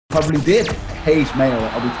probably did hate Mayo,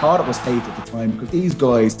 or we thought it was hate at the time, because these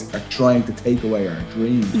guys are trying to take away our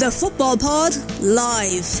dreams. The Football Pod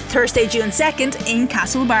live Thursday, June 2nd in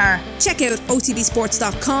Castlebar. Check out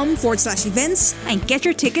otbsports.com/events and get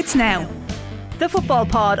your tickets now. The Football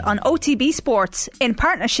Pod on OTB Sports in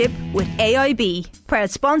partnership with AIB,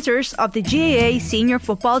 proud sponsors of the GAA Senior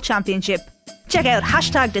Football Championship. Check out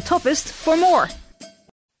 #TheToughest for more.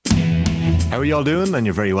 How are you all doing? And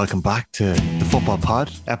you're very welcome back to the Football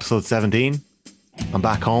Pod, episode 17. I'm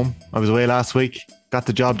back home. I was away last week. Got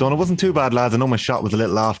the job done. It wasn't too bad, lads. I know my shot was a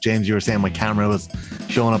little off. James, you were saying my camera was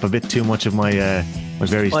showing up a bit too much of my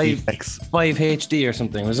various defects. 5 HD or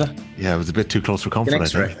something, was it? Yeah, it was a bit too close for comfort, I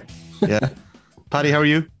think. Yeah. Paddy, how are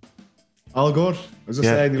you? All good. I was just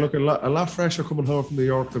saying, you look a lot fresher coming home from New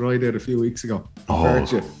York than I did a few weeks ago.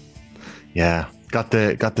 Yeah. Got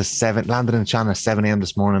the 7, landed in China at 7 a.m.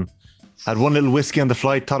 this morning. Had one little whiskey on the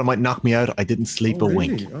flight, thought it might knock me out. I didn't sleep a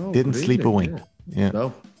wink. Sleep a wink. Yeah.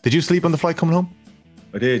 No. Did you sleep on the flight coming home?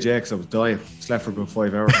 I did, yeah, because I was dying. Slept for about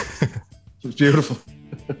 5 hours. It was beautiful.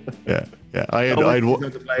 Yeah. I had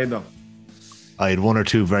one or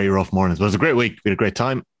two very rough mornings, but it was a great week. We had a great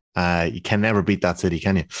time. You can never beat that city,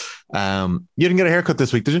 can you? You didn't get a haircut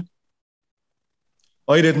this week, did you?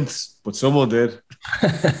 I didn't, but someone did.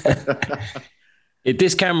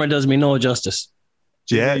 This camera does me no justice.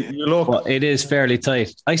 Yeah, you look. But it is fairly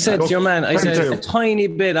tight. I said to your man, a tiny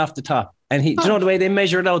bit off the top. And do you know the way they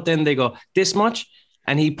measure it out? Then they go, this much?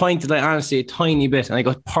 And he pointed, like, honestly, a tiny bit. And I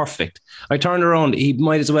go, perfect. I turned around. He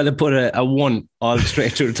might as well have put a 1 all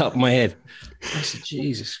straight through the top of my head. I said,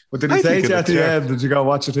 Jesus. But did he say to you at the end, did you go,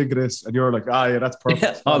 what you think of this? And you were like, yeah, that's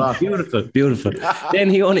perfect. Yeah, beautiful. Then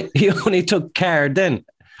he only took card then.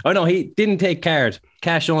 Oh, no, he didn't take card.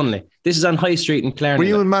 Cash only. This is on High Street in Clarendon. Were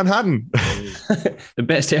you in Manhattan? The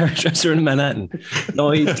best hairdresser in Manhattan. No,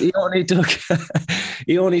 he only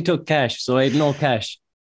took cash, so I had no cash.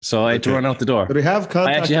 So I had to run out the door. Do they have contactless?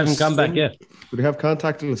 I actually haven't come back yet. Do they have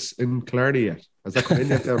contactless in Clardy yet? Has that come in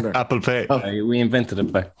yet down there? Apple Pay. We invented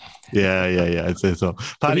it back. Yeah. I'd say so.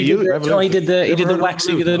 Paddy, he did the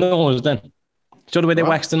waxing of the nose then. Show the way they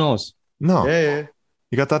wax the nose. No. Yeah.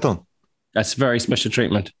 You got that done? That's very special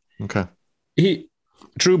treatment. Okay. He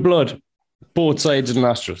drew blood, both sides of the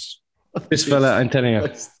nostrils. This fella, I'm telling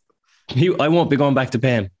you, I won't be going back to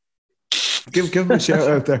pay him. Give him a shout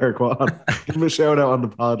out there, go on. Give him a shout out on the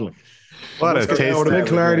pod. What a taste! When I'm in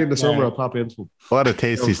Clarity in the summer, I'll pop into him. What a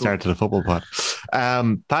tasty start to the football pod.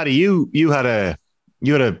 Paddy, you had a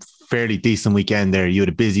fairly decent weekend there. You had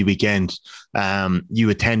a busy weekend. You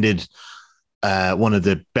attended one of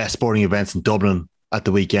the best sporting events in Dublin at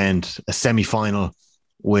the weekend, a semi-final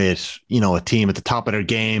with, a team at the top of their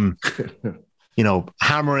game,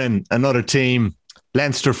 hammering another team,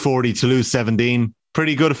 Leinster 40, Toulouse 17.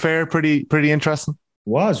 Pretty good affair, pretty interesting. It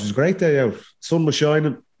was a great day out. Sun was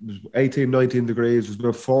shining. It was 18, 19 degrees. It was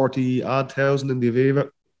about 40 odd thousand in the Aviva.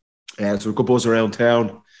 So a good buzz around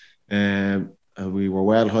town. And we were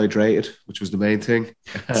well hydrated, which was the main thing.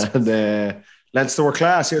 And Leinster were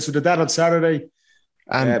class. Yeah, so did that on Saturday.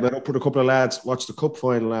 And met up with a couple of lads, watched the cup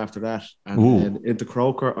final after that, and then into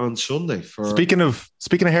Croker on Sunday. Speaking of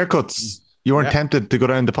haircuts, you weren't tempted to go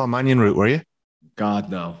down the Palmannion route, were you? God,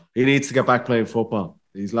 no. He needs to get back playing football.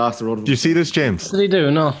 He's lost the road. Do you see this, James? What did he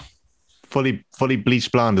do? No. Fully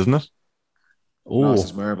bleached blonde, isn't it? Oh, lost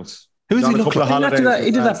his marbles. Who does he look like?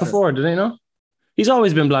 He did that before, did he? No. He's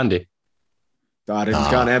always been blondie. God, he's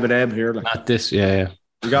got M&M here. Not this, yeah.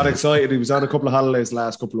 He got excited. He was on a couple of holidays the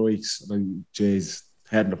last couple of weeks. And jeez.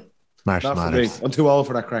 Heading them. Not for me. I'm too old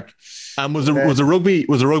for that crack. And was the rugby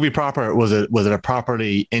proper? Was it a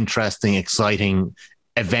properly interesting, exciting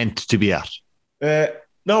event to be at?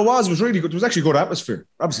 No, it was. It was really good. It was actually a good atmosphere.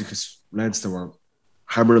 Obviously, because Leinster were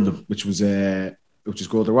hammering them, which is good.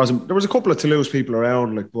 There was a couple of Toulouse people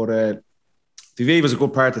around, but the Aviva was a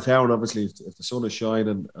good part of town. Obviously, if the sun is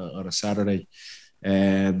shining on a Saturday,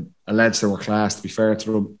 and Leinster were class. To be fair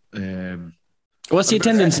to them. What's the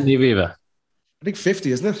attendance in the Aviva? I think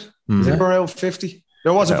 50, isn't it? Is it around 50?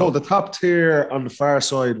 No, it wasn't full. The top tier on the far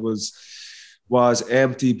side was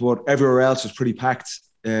empty, but everywhere else was pretty packed.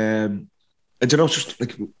 And just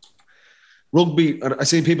like rugby, and I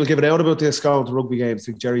seen people giving out about this going to rugby games. I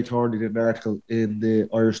think Jerry Thornley did an article in the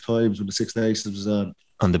Irish Times when the Six Nations was on.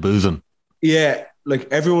 On the boozing. Yeah,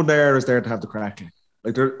 like everyone there is there to have the crack.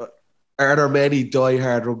 Like are there many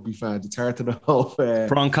die-hard rugby fans? It's hard to know.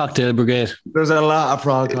 Prawn cocktail brigade. There's a lot of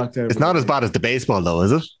prawn cocktail. It's not as bad as the baseball, though,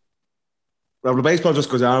 is it? Well, the baseball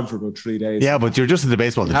just goes on for about 3 days. Yeah, but you're just at the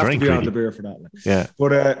baseball to drink. You have really. to be on the beer for that. Like. Yeah,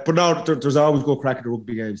 but no, there's always good crack at the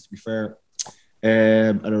rugby games. To be fair,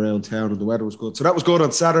 and around town, and the weather was good, so that was good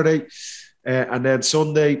on Saturday. And then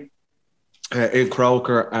Sunday in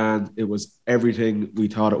Croker, and it was everything we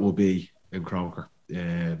thought it would be in Croker.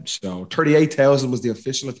 So 38,000 was the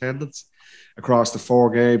official attendance across the 4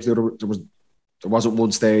 games. There wasn't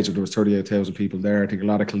one stage where there was 38,000 people there. I think a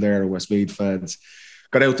lot of Kildare and Westmeath fans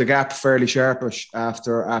got out the gap fairly sharpish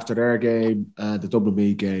after their game. The Dublin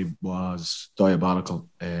Meath game was diabolical,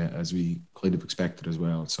 as we kind of expected as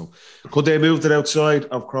well. So could they moved it outside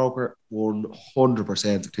of Croker?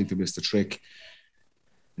 100%. I think they missed the trick.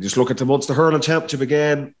 And just look at the Munster Hurling Championship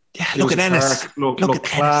again. Yeah, look at Ennis. Look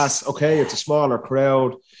class. Okay, it's a smaller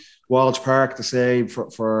crowd. Walsh Park the same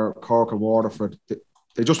for Cork and Waterford.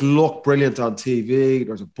 They just look brilliant on TV.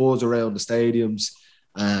 There's a buzz around the stadiums,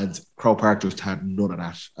 and Croke Park just had none of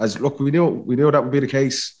that. We knew that would be the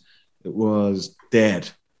case. It was dead.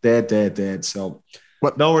 So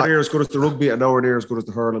nowhere near as good as the rugby and nowhere near as good as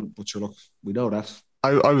the hurling. But sure, look, we know that.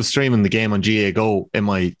 I was streaming the game on GA Go in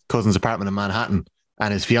my cousin's apartment in Manhattan,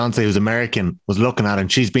 and his fiance, who's American, was looking at it,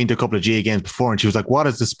 and she's been to a couple of GA games before, and she was like, "What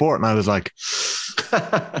is the sport?" And I was like,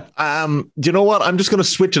 do you know what? I'm just going to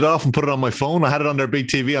switch it off and put it on my phone. I had it on their big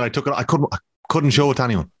TV, and I took it. I couldn't show it to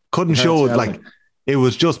anyone. Couldn't show it. Like, it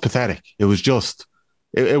was just pathetic. It was just,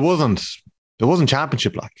 it wasn't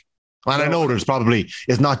championship like. And I know it's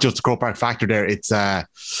not just the Croke Park factor there. It's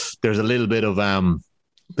there's a little bit of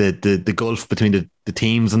the gulf between the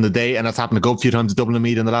teams and the day, and that's happened to go a few times to Dublin and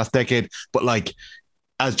Meath in the last decade. But like,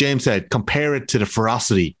 as James said, compare it to the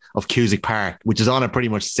ferocity of Cusack Park, which is on at pretty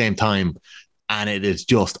much the same time, and it is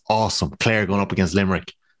just awesome. Clare going up against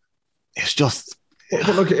Limerick. It's just...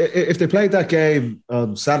 But look, if they played that game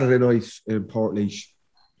on Saturday night in Portlaoise,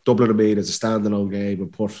 Dublin and Meath as a standalone game,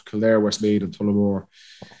 and put Kildare, Westmeath and Tullamore,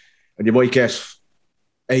 and you might get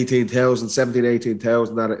 18,000, 17,000,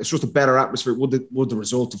 18,000 at it. It's just a better atmosphere. Would the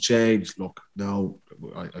result have changed? Look, no,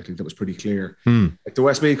 I think that was pretty clear. Like the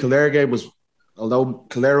Westmeath Kildare game was, although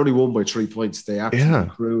Kildare only won by 3 points, they absolutely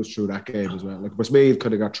cruised through that game as well. Like Westmeath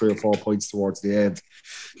kind of got 3 or 4 points towards the end.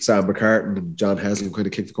 Sam McCartan and John Haslam kind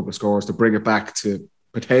of kicked a couple of scores to bring it back to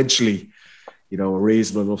potentially, a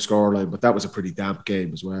reasonable enough scoreline. But that was a pretty damp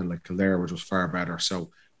game as well. Like Kildare were just far better. So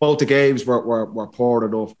both the games were poor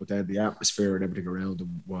enough, but then the atmosphere and everything around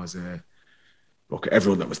them was, look,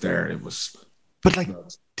 everyone that was there, it was... But like,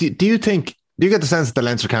 do you get the sense that the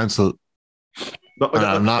Leinster Council...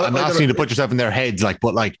 I'm not asking you to put yourself in their heads, but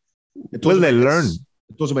will they learn?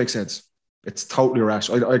 It doesn't make sense. It's totally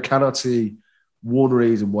irrational. I cannot see one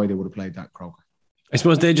reason why they would have played that Croker. I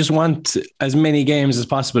suppose they just want as many games as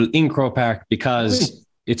possible in Croke Park because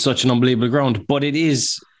it's such an unbelievable ground. But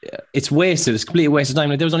it's wasted. It's completely wasted time.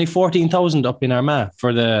 Like, there was only 14,000 up in Armagh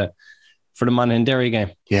for the Monaghan Derry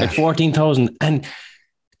game. Yeah, 14,000, and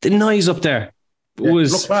the noise up there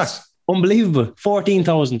was unbelievable.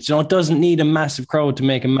 14,000. It doesn't need a massive crowd to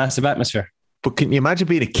make a massive atmosphere. But can you imagine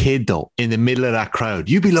being a kid, though, in the middle of that crowd?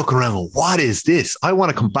 You'd be looking around going, what is this? I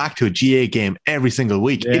want to come back to a GA game every single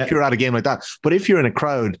week if you're at a game like that. But if you're in a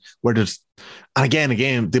crowd where there's... And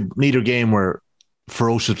again, neither game were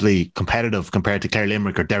ferociously competitive compared to Clare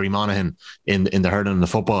Limerick or Derry Monaghan in the hurling and the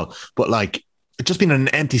football. But it's just been an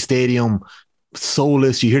empty stadium,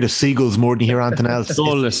 soulless. You hear the seagulls more than you hear anything else.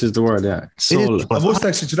 Soulless is the word, yeah. Soulless. I must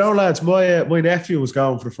actually, lads, my nephew was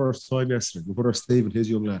going for the first time yesterday. My brother Stephen, his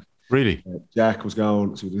young lad. Really? Jack was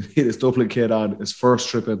going, so he had his Dublin kid on his first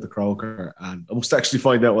trip into Croker, and I must actually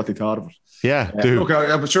find out what they thought of it. Yeah, look,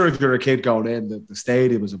 I'm sure if you're a kid going in, the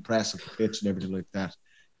stadium was impressive, the pitch and everything like that.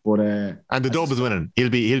 But and the Dub is winning. He'll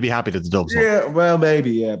be happy that the Dub's won. Yeah, well,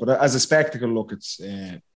 maybe, yeah. But as a spectacle, look,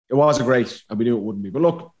 it wasn't great, and we knew it wouldn't be. But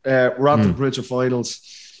look, we're on to the provincial finals.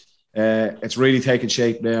 It's really taking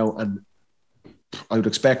shape now, and I would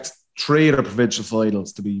expect 3 of the provincial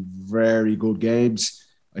finals to be very good games.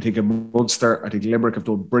 I think in Munster, I think Limerick have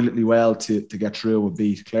done brilliantly well to get through and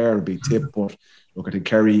beat Clare and beat Tip. But look, I think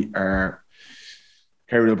Kerry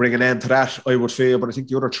will bring an end to that, I would feel. But I think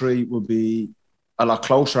the other 3 will be a lot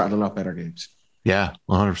closer and a lot better games. Yeah,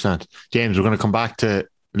 100%. James, we're going to come back to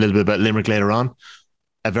a little bit about Limerick later on.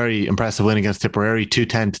 A very impressive win against Tipperary,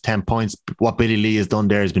 2-10 to 10 points. What Billy Lee has done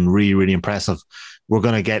there has been really, really impressive. We're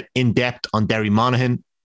going to get in depth on Derry Monaghan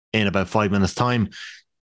in about 5 minutes' time.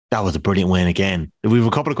 That was a brilliant win again. We have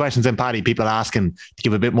a couple of questions in, Paddy. People asking to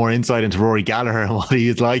give a bit more insight into Rory Gallagher and what he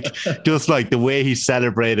is like. Just like the way he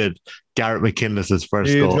celebrated Garrett McKinless's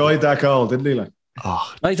first goal. He enjoyed that goal, didn't he?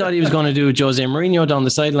 I thought he was going to do Jose Mourinho down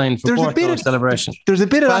the sideline for fourth celebration. There's a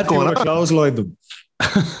bit of that going on. Clotheslined them.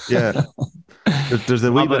 Yeah. There's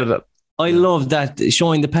a wee bit of that. I love that,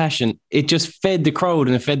 showing the passion. It just fed the crowd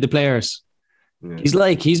and it fed the players.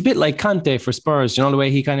 Yeah. He's a bit like Conte for Spurs. The way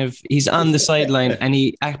he's on the sideline and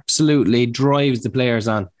he absolutely drives the players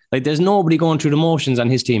on. Like there's nobody going through the motions on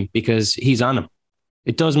his team because he's on him.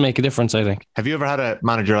 It does make a difference, I think. Have you ever had a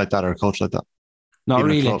manager like that or a coach like that? Not even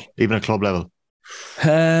really. Even at club level?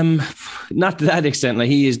 Not to that extent. Like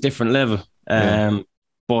he is different level.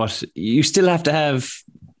 But you still have to have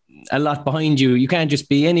a lot behind you. You can't just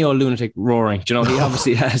be any old lunatic roaring. You know, he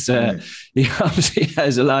obviously has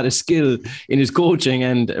a lot of skill in his coaching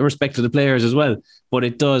and respect for the players as well. But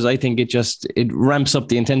it does, I think it ramps up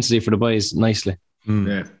the intensity for the boys nicely.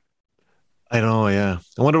 Yeah. I know, yeah.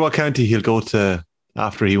 I wonder what county he'll go to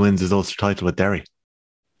after he wins his Ulster title with Derry.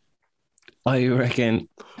 I reckon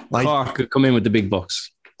Cork could come in with the big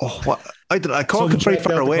bucks. Oh, what? Cork is very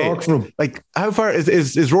far away. Like, how far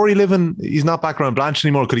is Rory living? He's not back around Blanche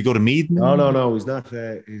anymore. Could he go to Meath? No. He's not.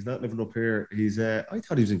 He's not living up here. He's. I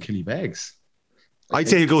thought he was in Killybegs. I'd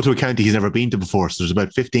say he'll go to a county he's never been to before. So there's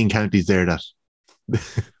about 15 counties there that.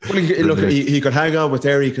 Well, he could hang on with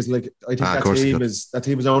Derry because, like, I think that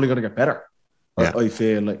team is only going to get better. Yeah. I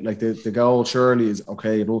feel like the goal surely is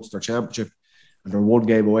okay in Ulster Championship, and they're one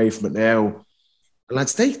game away from it now. And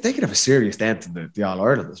lads, they could have a serious dent in the All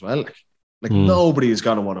Ireland as well. Like nobody is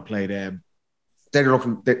going to want to play them. They're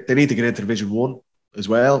looking. They need to get into Division 1 as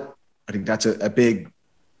well. I think that's a big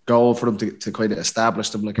goal for them to kind of establish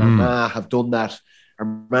them. Like Armagh have done that.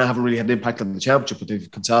 Armagh haven't really had an impact on the championship, but they've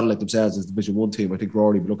consolidated themselves as the Division 1 team. I think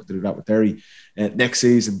Rory will be looking to do that with Derry next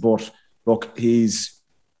season. But look, he is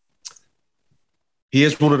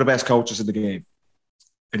one of the best coaches in the game.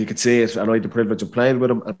 And you can see it. And I had the privilege of playing with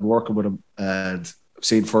him and working with him. And I've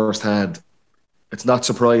seen firsthand, it's not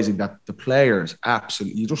surprising that the players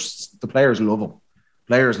the players love him.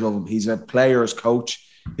 Players love him. He's a player's coach.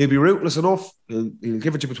 He'll be ruthless enough. He'll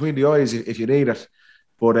give it you between the eyes if you need it.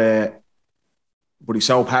 But he's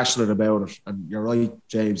so passionate about it. And you're right,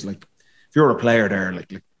 James. Like, if you're a player there,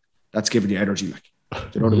 like that's giving you energy. Like, do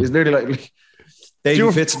you know what I mean? It's nearly like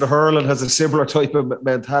Davy Fitz in the hurling has a similar type of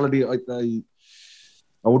mentality.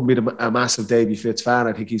 I wouldn't be a massive Davy Fitz fan.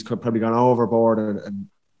 I think he's probably gone overboard and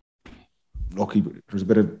look, there's a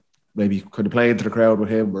bit of maybe kind of playing to the crowd with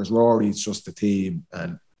him, whereas Rory's just the team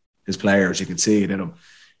and his players. You can see it in him.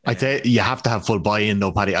 I think you have to have full buy-in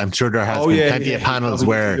though, Paddy. I'm sure there has been plenty of panels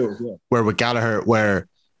where with Gallagher,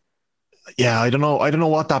 I don't know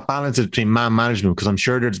what that balance is between man management, because I'm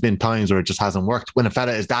sure there's been times where it just hasn't worked. When a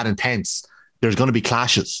fella is that intense, there's going to be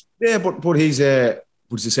clashes. Yeah, but he's a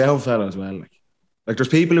sound fella as well. Like there's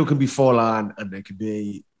people who can be full on and they can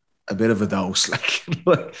be a bit of a dose, like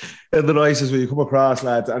in the nicest way you come across,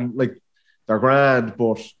 lads, and like they're grand.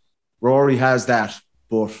 But Rory has that,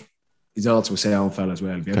 but he's also a sound fella as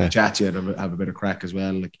well. Be able to chat to you and have a bit of crack as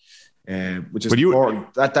well, like which is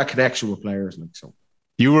important. That connection with players, like so.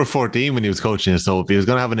 You were 14 when he was coaching you, so if he was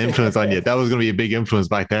going to have an influence on you, that was going to be a big influence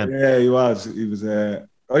back then. Yeah, he was. He was.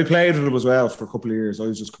 I played with him as well for a couple of years. I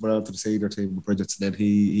was just coming out to the senior team with Bridget's, and then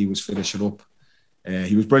he was finishing up.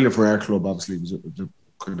 He was brilliant for our club. Obviously, it was a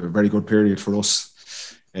kind of a very good period for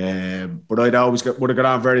us. But would have got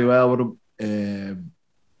on very well with him.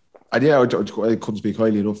 And yeah, I couldn't speak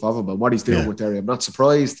highly enough of him and what he's doing with Derry. I'm not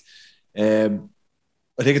surprised. I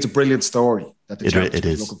think it's a brilliant story that the championship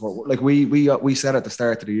is looking for. Like we said at the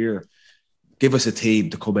start of the year, give us a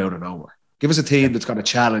team to come out of nowhere. Give us a team that's going to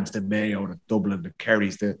challenge the Mayo, the Dublin, the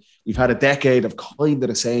Kerrys. We've had a decade of kind of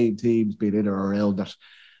the same teams being in or around it.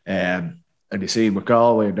 And you see with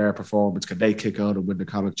Galway and their performance, can they kick on and win the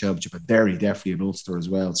Connacht Championship? And Derry definitely in Ulster as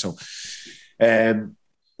well. So we're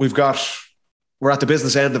at the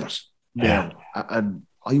business end of it now. And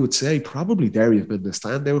I would say probably Derry have been the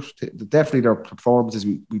standout. Definitely their performances.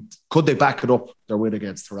 Could they back it up, their win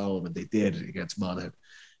against Tyrone? And they did against Monaghan.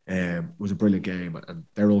 It was a brilliant game. And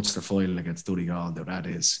their Ulster final against Donegal, now that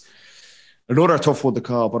is another tough one to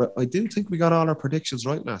call, but I do think we got all our predictions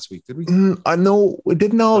right last week, did we? I know we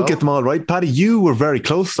didn't all get them all right. Paddy, you were very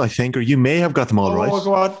close, I think, or you may have got them all right. Oh,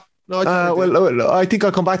 go on. No, I think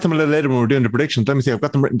I'll come back to them a little later when we're doing the predictions. Let me see. I've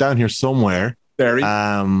got them written down here somewhere. Derry,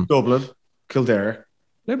 Dublin, Kildare,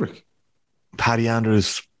 Limerick. Paddy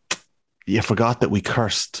Andrews, you forgot that we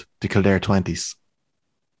cursed the Kildare 20s.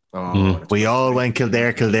 We all went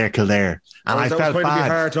Kildare. And I felt bad. That was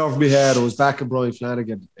heart over my head. I was back in Brian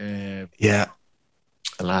Flanagan.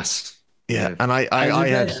 Alas. Yeah. And I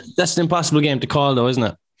had... That's an impossible game to call, though, isn't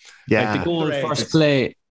it? Yeah. Like the goal, first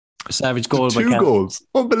play, savage goal. Two goals.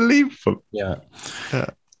 Unbelievable. Yeah.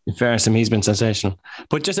 In fairness to him, he's been sensational.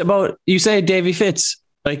 But just about, you say Davy Fitz,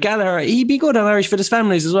 like Gallagher, he'd be good on Irish for his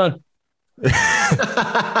families as well. He'd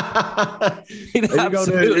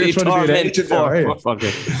absolutely torment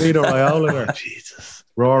Jesus.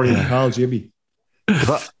 Rory and Carl Jimmy.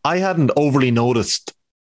 I hadn't overly noticed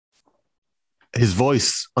his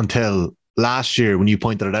voice until last year when you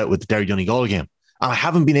pointed it out with the Derry Donegal game. And I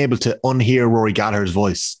haven't been able to unhear Rory Gallagher's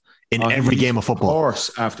voice in every game of football. Of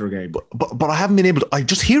course, after a game. But I haven't been able to. I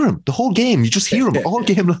just hear him the whole game. You just hear him all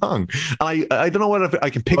game long. And I don't know whether I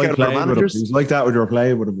can pick out our managers. He was like that when you were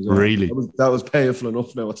playing with him as well. Really? That was painful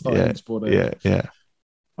enough now at times.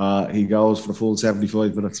 He goes for the full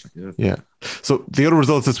 75 minutes. Yeah. So the other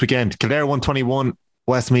results this weekend: Kildare 121,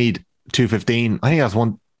 Westmeath 215. I think that's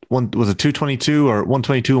one was it 222 or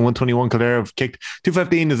 122 and 121 Kildare have kicked.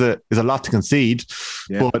 215 is a lot to concede,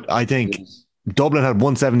 but I think Dublin had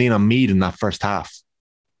 117 on Meath in that first half.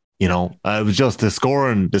 You know, it was just the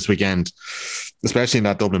scoring this weekend, especially in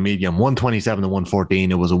that Dublin Meath game, 127 to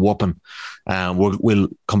 114. It was a whooping. We'll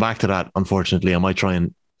come back to that. Unfortunately, I might try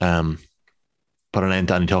and put an end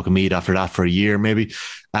to any talk of Meath after that for a year, maybe.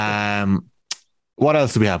 What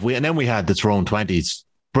else do we have? And then we had the Tyrone 20s.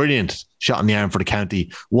 Brilliant shot in the arm for the county,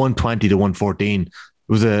 120 to 114. It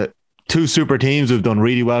was two super teams who've done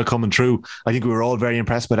really well coming through. I think we were all very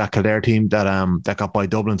impressed by that Kildare team that got by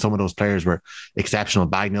Dublin. Some of those players were exceptional.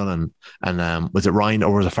 Bagnall and was it Ryan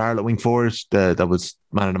or was it Farrell at wing forward that was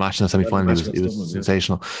man of the match in the semi-final? He was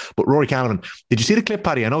sensational. But Rory Canavan, did you see the clip,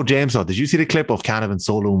 Paddy? I know James saw. Did you see the clip of Canavan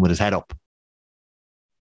soloing with his head up?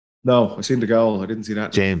 No, I seen the goal. I didn't see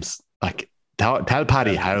that. James, tell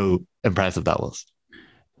Paddy how impressive that was.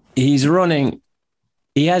 He's running.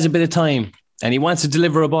 He has a bit of time and he wants to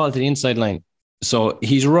deliver a ball to the inside line. So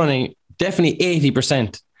he's running definitely 80%.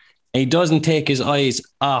 And he doesn't take his eyes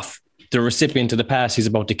off the recipient of the pass he's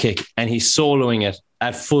about to kick. And he's soloing it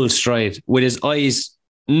at full stride with his eyes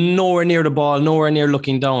nowhere near the ball, nowhere near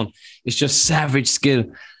looking down. It's just savage skill.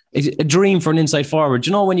 It's a dream for an inside forward.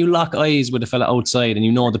 You know, when you lock eyes with a fella outside and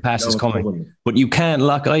you know the pass is coming, but you can't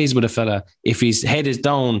lock eyes with a fella if his head is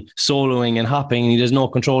down, soloing and hopping and he has no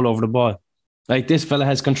control over the ball. Like this fella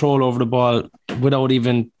has control over the ball without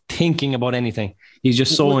even thinking about anything. He's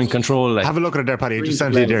just so in control. Have a look at it there, Paddy. Just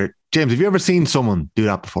sent it there. James, have you ever seen someone do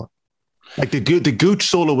that before? Like the Gooch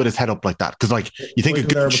solo with his head up like that? Because like you think of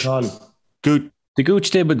Gooch. The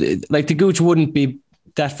Gooch did, but like the Gooch wouldn't be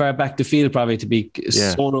that far back the field probably to be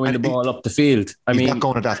soloing the ball up the field. He's not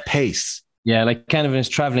going at that pace. Yeah, like Canavan is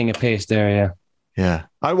travelling at pace there, yeah.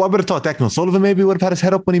 I would have thought Declan Sullivan maybe would have had his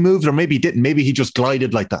head up when he moved, or maybe he didn't. Maybe he just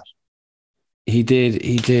glided like that. He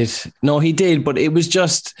did. No, he did, but it was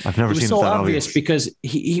just I've never seen it so obvious because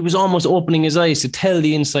he was almost opening his eyes to tell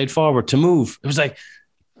the inside forward to move. It was like,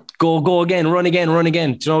 go again, run again.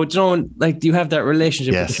 Do you know, like you have that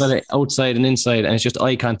relationship with the fella outside and inside, and it's just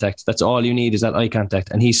eye contact. That's all you need is that eye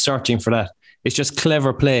contact, and he's searching for that. It's just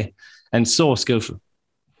clever play and so skillful.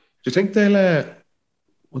 Do you think they'll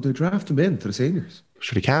draft him into the seniors?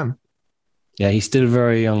 Sure, he can. Yeah, he's still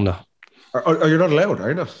very young though. Are you not allowed? Are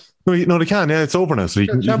you not? No, they can. Yeah, it's over now, so you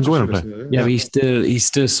can go in and play. Yeah, but he's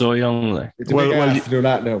still so young. Like. Well, you do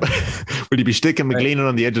that now. Will you be sticking McLean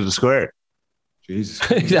on the edge of the square? Jesus,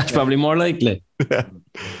 that's probably more likely.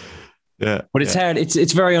 Yeah, but it's hard.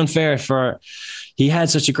 It's very unfair for. He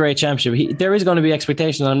had such a great championship. There is going to be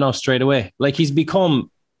expectation on him now straight away. Like he's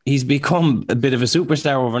become a bit of a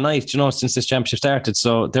superstar overnight. Since this championship started,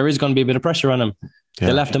 so there is going to be a bit of pressure on him. Yeah.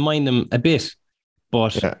 They'll have to mind him a bit.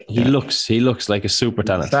 But he looks like a super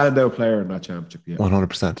talent. Standout player in that championship,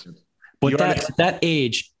 100%. But that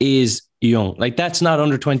age is young. Like that's not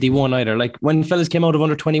under 21 either. Like when fellas came out of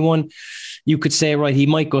under 21, you could say, right, he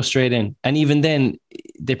might go straight in. And even then,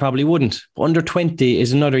 they probably wouldn't. Under 20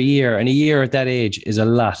 is another year, and a year at that age is a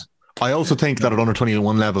lot. I also think that at under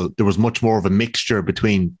 21 level, there was much more of a mixture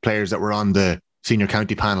between players that were on the senior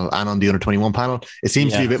county panel and on the under 21 panel. It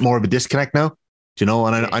seems to be a bit more of a disconnect now. And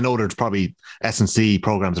I know there's probably S&C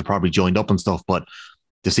programs are probably joined up and stuff, but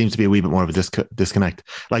there seems to be a wee bit more of a disconnect.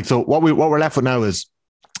 Like, so what we're left with now is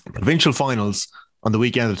provincial finals on the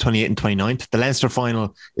weekend of the 28th and 29th. The Leinster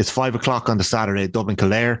final is 5 o'clock on the Saturday, Dublin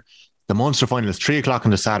Kildare. The Munster final is 3 o'clock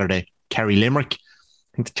on the Saturday, Kerry Limerick.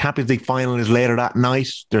 I think the Champions League final is later that night.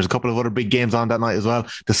 There's a couple of other big games on that night as well.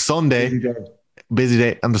 The Sunday, busy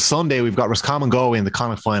day. And the Sunday, we've got Roscommon Galway in the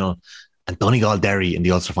Connacht final and Donegal Derry in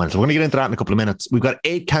the Ulster final. So we're going to get into that in a couple of minutes. We've got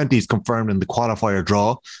 8 counties confirmed in the qualifier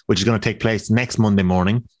draw, which is going to take place next Monday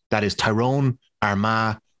morning. That is Tyrone,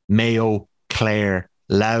 Armagh, Mayo, Clare,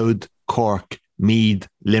 Louth, Cork, Meath,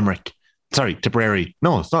 Limerick. Sorry, Tipperary.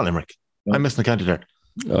 No, it's not Limerick. No. I'm missing the county there.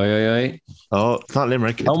 Oh, it's not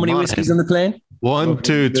Limerick. How many whiskies on the plane? 1,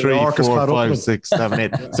 2, 3, 4, 5, 6, 7,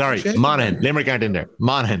 8. Sorry, Monaghan. Limerick aren't in there.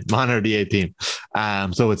 Monaghan are the 18.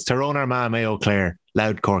 So it's Tyrone, Armagh, Mayo, Clare,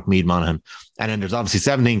 Louth, Cork, Meath, Monaghan. And then there's obviously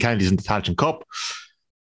 17 counties in the Tailteann Cup,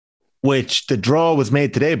 which the draw was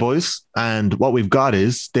made today, boys. And what we've got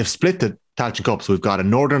is they've split the Tailteann Cup. So we've got a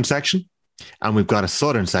northern section and we've got a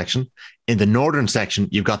southern section. In the northern section,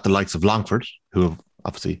 you've got the likes of Longford, who have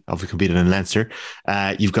obviously competed in Leinster.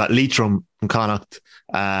 You've got Leitrim and Connacht.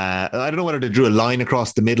 I don't know whether they drew a line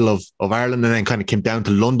across the middle of Ireland and then kind of came down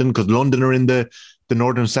to London, because London are in the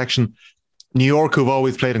northern section. New York, who've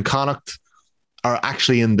always played in Connacht, are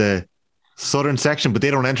actually in the southern section, but they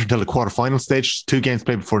don't enter until the quarterfinal stage. 2 games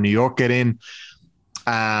played before New York get in.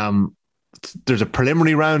 There's a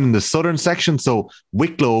preliminary round in the southern section. So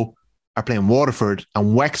Wicklow are playing Waterford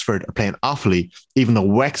and Wexford are playing Offaly, even though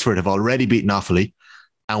Wexford have already beaten Offaly.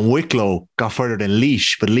 And Wicklow got further than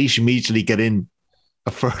Laois, but Laois immediately get in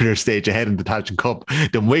a further stage ahead in the Tailteann Cup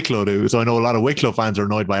than Wicklow do. So I know a lot of Wicklow fans are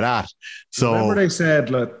annoyed by that. So remember they said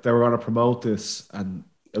like, they were going to promote this and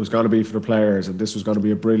it was going to be for the players and this was going to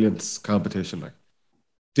be a brilliant competition. Like,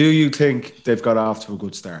 do you think they've got off to a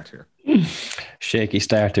good start here? Shaky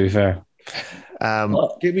start, to be fair. I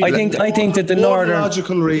think that the northern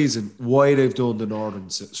logical reason why they've done the northern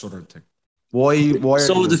southern thing. Why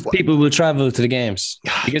so the people will travel to the games?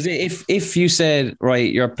 Because if you said,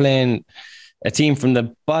 right, you're playing a team from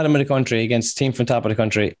the bottom of the country against a team from the top of the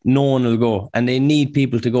country, no one will go, and they need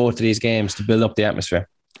people to go to these games to build up the atmosphere.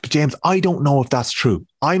 But James, I don't know if that's true.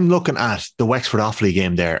 I'm looking at the Wexford Offaly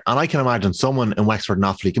game there, and I can imagine someone in Wexford and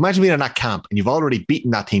Offaly. Imagine being in that camp and you've already beaten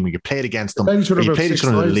that team and you played against them. You played each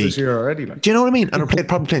other in the league. Already, like. Do you know what I mean? And they're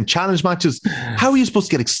probably playing challenge matches. How are you supposed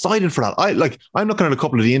to get excited for that? I'm looking at a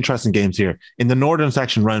couple of the interesting games here in the northern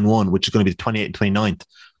section, round 1, which is going to be the 28th and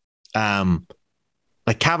 29th.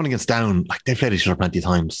 Like Cavan against Down, like they've played each other plenty of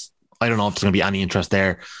times. I don't know if there's going to be any interest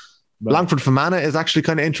there. But Langford Fermanagh is actually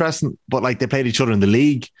kind of interesting, but like they played each other in the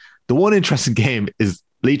league. The one interesting game is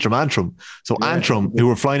Leitrim Antrim. So Antrim, who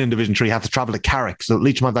were flying in Division 3, have to travel to Carrick. So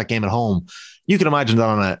Leitrim have that game at home. You can imagine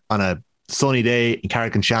that on a sunny day in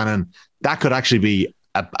Carrick and Shannon, that could actually be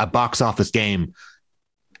a box office game.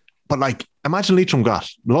 But like, imagine Leitrim got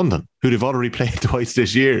London, who they've already played twice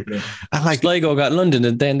this year. Yeah. And like Sligo got London,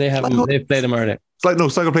 and then they've played them already. It's like, no,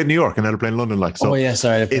 Sligo played New York and now they're playing London. Like, so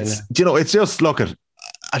it's, you know, it's just, look at,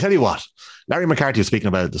 I tell you what, Larry McCarthy was speaking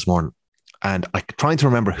about it this morning, and I'm trying to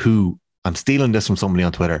remember who, I'm stealing this from somebody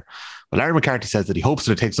on Twitter, but Larry McCarthy says that he hopes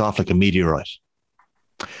that it takes off like a meteorite.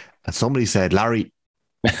 And somebody said, Larry,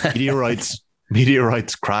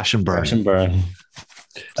 meteorites crash and burn. Crash and burn.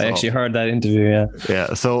 I actually heard that interview.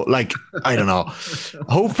 Yeah. So, like, I don't know.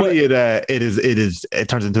 Hopefully, it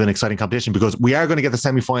turns into an exciting competition, because we are going to get the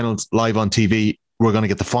semi-finals live on TV. We're going to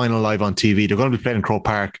get the final live on TV. They're going to be played in Croke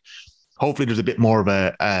Park. Hopefully, there's a bit more of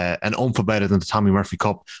an oomph about it than the Tommy Murphy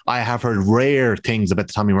Cup. I have heard rare things about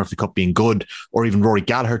the Tommy Murphy Cup being good, or even Rory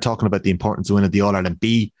Gallagher talking about the importance of winning the All-Ireland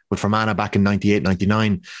B with Fermanagh back in 98,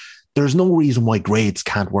 99. There's no reason why grades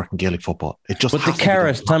can't work in Gaelic football. It just. But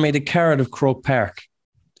the carrot of Croke Park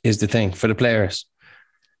is the thing for the players.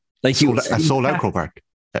 Like sold out Croke Park.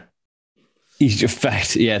 In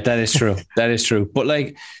fact, yeah, that is true. That is true. But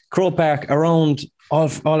like Croke Park around All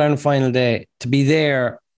Ireland final day, to be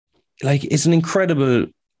there, like, it's an incredible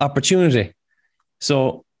opportunity.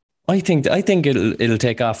 So I think it'll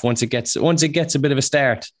take off once it gets a bit of a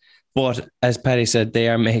start. But as Paddy said, they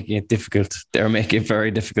are making it difficult. They're making it very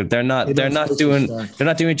difficult. They're not doing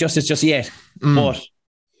it justice just yet. But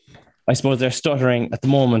I suppose they're stuttering at the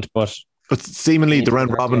moment. But seemingly the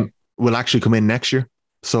round robin will actually come in next year.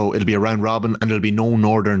 So it'll be a round robin, and there'll be no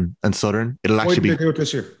northern and southern. It'll actually be. Why did they do it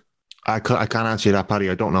this year? I can't answer you that,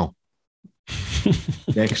 Paddy. I don't know.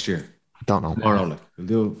 Next year. I don't know. Tomorrow, like,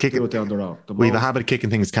 we'll do it down the road. We have a habit of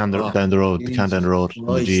kicking things down the road. The can down the road.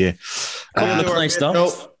 Nice. The cup looks nice, though.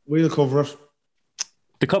 No, we'll cover it.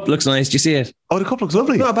 The cup looks nice. Do you see it? Oh, the cup looks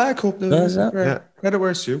lovely. It's not a bad cup. Credit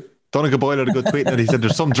where it's due. Donegal Boyle had a good tweet, and he said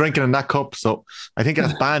there's some drinking in that cup. So I think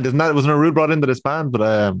that's banned, isn't that? Wasn't a rule brought into this ban,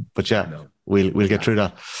 but yeah, no. We'll get through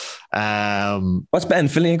that. What's Ben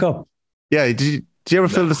filling a cup? Yeah, did you ever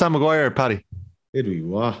fill the Sam Maguire, Paddy? Did we?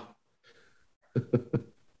 What?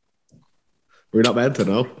 We're not meant to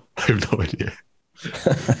know. I have no idea.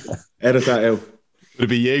 Edit that out. Would it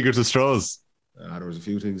be Jaegers or straws? There was a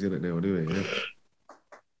few things in it now anyway. Yeah.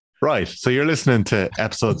 Right, so you're listening to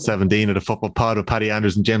episode 17 of the Football Pod with Paddy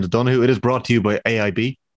Anders and James O'Donoghue. It is brought to you by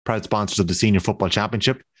AIB, proud sponsors of the Senior Football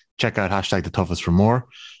Championship. Check out #TheToughest for more.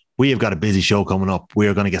 We have got a busy show coming up. We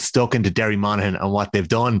are going to get stuck into Derry Monaghan and what they've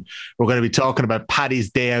done. We're going to be talking about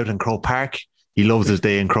Paddy's day out in Croke Park. He loves his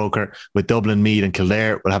day in Croker with Dublin, Meath and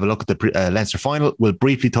Kildare. We'll have a look at the Leinster final. We'll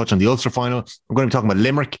briefly touch on the Ulster final. We're going to be talking about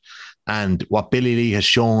Limerick and what Billy Lee has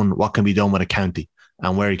shown what can be done with a county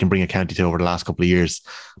and where he can bring a county to over the last couple of years.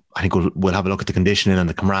 I think we'll have a look at the conditioning and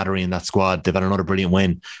the camaraderie in that squad. They've had another brilliant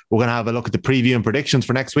win. We're going to have a look at the preview and predictions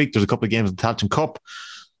for next week. There's a couple of games in the Tailteann Cup.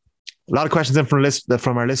 A lot of questions in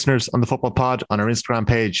from our listeners on the Football Pod on our Instagram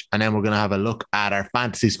page, and then we're going to have a look at our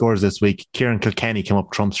fantasy scores this week. Kieran Kilkenny came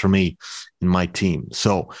up trumps for me in my team.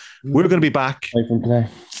 So we're going to be back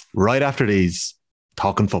right after these,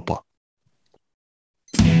 talking football.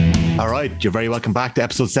 All right, you're very welcome back to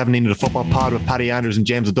episode 17 of the Football Pod with Paddy Anders and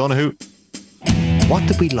James O'Donoghue. What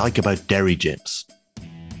did we like about Derry, James?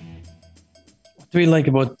 What do we like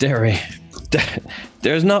about Derry?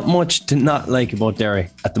 There's not much to not like about Derry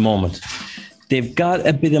at the moment. They've got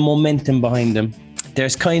a bit of momentum behind them.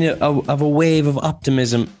 There's kind of a wave of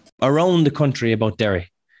optimism around the country about Derry.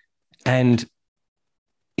 And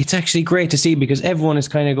it's actually great to see, because everyone is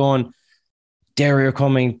kind of going, Derry are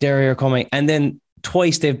coming. And then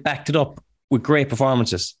twice they've backed it up with great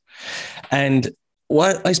performances. And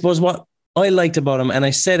what I liked about them, and I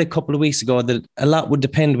said a couple of weeks ago that a lot would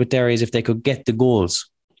depend with Derry is if they could get the goals,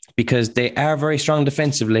 because they are very strong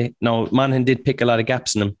defensively. Now, Monaghan did pick a lot of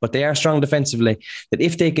gaps in them, but they are strong defensively, that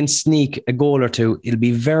if they can sneak a goal or two, it'll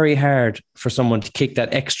be very hard for someone to kick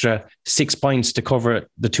that extra 6 points to cover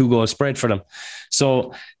the 2-goal spread for them.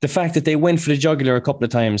 So the fact that they went for the jugular a couple of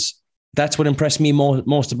times, that's what impressed me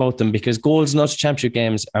most about them, because goals in those championship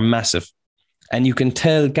games are massive. And you can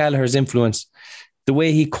tell Gallagher's influence, the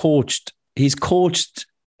way he's coached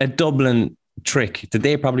a Dublin trick that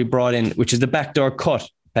they probably brought in, which is the backdoor cut,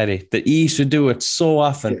 Paddy, that he used to do it so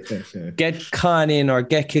often. Get Khan in or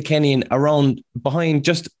get Kilkenny in around behind,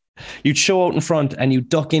 just you'd show out in front and you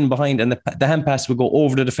duck in behind, and the hand pass would go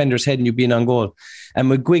over the defender's head and you'd be in on goal. And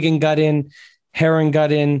McGuigan got in, Heron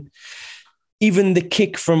got in, even the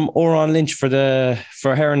kick from Oran Lynch for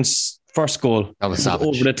Heron's first goal, that was savage.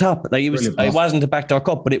 Over the top. Like it wasn't a backdoor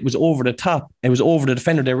cut, but it was over the top. It was over the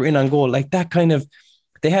defender. They were in on goal. Like that kind of,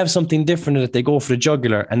 they have something different that they go for the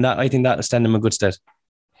jugular, and that I think that'll stand them in good stead.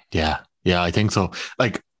 Yeah, I think so.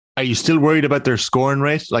 Like, are you still worried about their scoring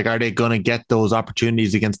rate? Like, are they going to get those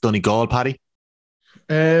opportunities against Donegal, Paddy?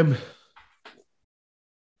 It's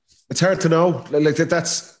hard to know. Like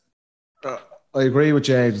that's. I agree with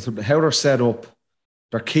James. How they're set up,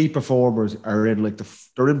 their key performers are in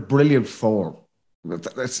they're in brilliant form.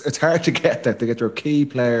 It's hard to get that. They get their key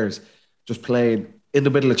players just playing in the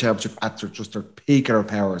middle of the championship at their peak of their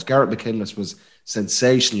powers. Garrett McKinless was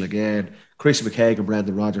sensational again. Chris McKaig and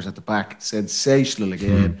Brendan Rodgers at the back, sensational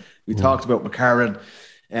again. We talked about McCarran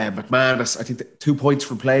and McManus. I think 2 points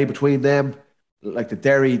from play between them. Like the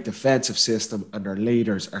Derry defensive system and their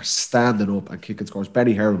leaders are standing up and kicking scores.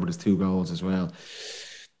 Benny Heron with his 2 goals as well.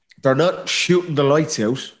 They're not shooting the lights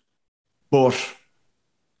out, but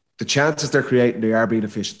the chances they're creating, they are being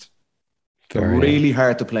efficient. They're really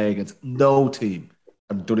hard to play against. No team,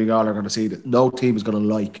 and Donegal are going to see that no team is going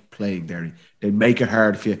to like playing Derry. They make it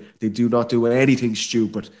hard for you. They do not do anything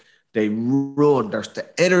stupid. They run. There's the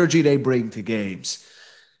energy they bring to games.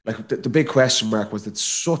 Like the big question mark was that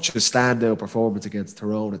such a standout performance against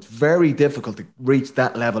Tyrone. It's very difficult to reach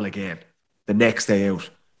that level again the next day out,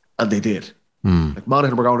 and they did. Like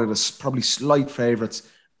Monaghan were going in as probably slight favourites.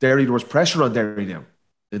 Derry, there was pressure on Derry now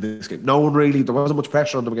in this game. There wasn't much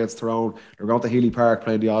pressure on them against Tyrone. They were going to Healy Park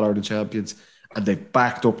playing the All-Ireland champions, and they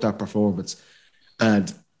backed up that performance.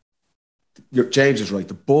 And James is right.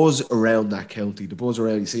 The buzz around that county, the buzz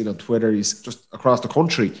around, you see it on Twitter, he's just across the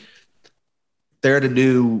country. They're the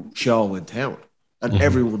new show in town, and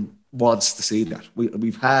everyone wants to see that.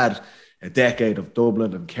 We've had a decade of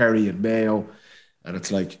Dublin and Kerry and Mayo, and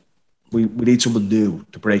it's like we need someone new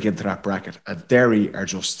to break into that bracket. And Derry are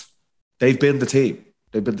they've been the team.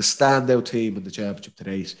 They've been the standout team in the championship to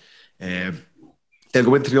date. They'll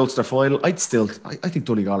go into the Ulster final. I think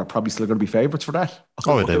Donegal are probably still going to be favourites for that.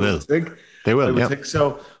 Oh, they will. They will. I would think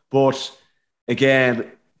so. But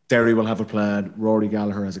again, Derry will have a plan. Rory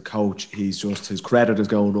Gallagher as a coach, his credit is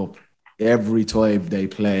going up every time they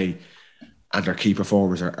play, and their key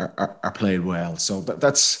performers are playing well. So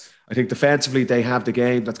that's, I think defensively they have the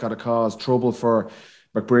game that's going to cause trouble for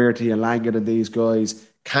McBrearty and Langan and these guys.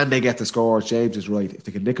 Can they get the scores? James is right. If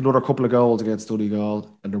they can nick another couple of goals against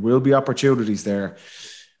Donegal, and there will be opportunities there,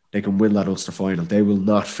 they can win that Ulster final. They will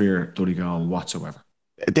not fear Donegal whatsoever.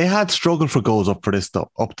 They had struggled for goals up to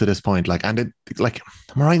this point. Am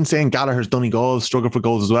I right in saying Gallagher's Donegal struggled for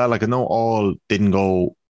goals as well? Like, I know all didn't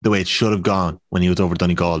go the way it should have gone when he was over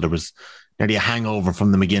Donegal. There was nearly a hangover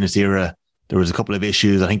from the McGuinness era. There was a couple of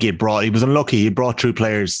issues. I think he was unlucky. He brought through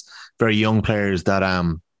players, very young players that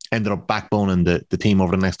ended up backboning the team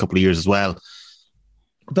over the next couple of years as well.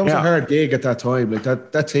 That was a hard gig at that time. Like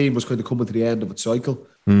that team was kind of coming to the end of its cycle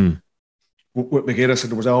with McGuinness,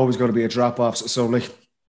 and there was always going to be a drop off. So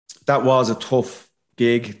that was a tough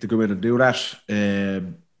gig to go in and do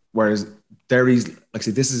that. Whereas Derry's, like I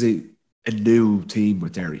said, this is a new team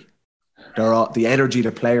with Derry. The energy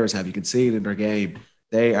the players have, you can see it in their game.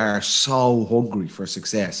 They are so hungry for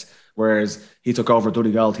success. Whereas he took over a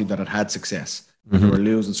Donegal team that had success. And they were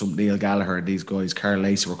losing some Neil Gallagher and these guys, Carl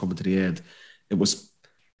Lacey, were coming to the end.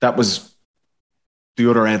 That was the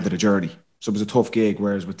other end of the journey. So it was a tough gig.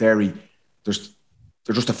 Whereas with Derry, they're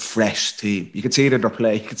just a fresh team. You can see it in their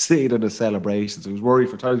play. You can see it in the celebrations. I was worried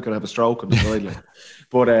for times going to have a stroke on the sideline.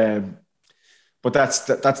 But that's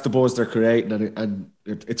the buzz they're creating, and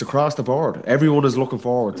it's across the board. Everyone is looking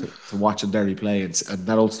forward to watching Derry play, and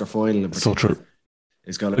that Ulster final in particular. So true.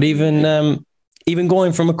 But even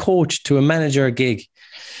going from a coach to a manager gig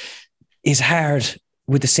is hard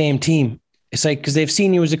with the same team. It's like, because they've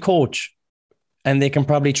seen you as a coach and they can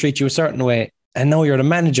probably treat you a certain way, and now you're the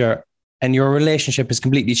manager and your relationship has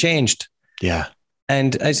completely changed. Yeah.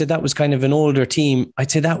 And I said that was kind of an older team. I'd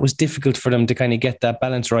say that was difficult for them to kind of get that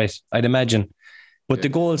balance right, I'd imagine. But the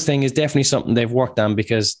goals thing is definitely something they've worked on,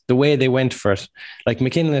 because the way they went for it, like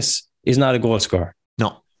McKinless is not a goal scorer.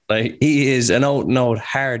 No. Like, he is an out-and-out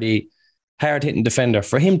hard-hitting defender.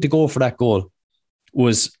 For him to go for that goal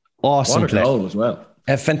was awesome. What a goal as well.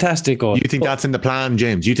 A fantastic goal. You think that's in the plan,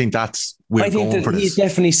 James? You think we're going for this? He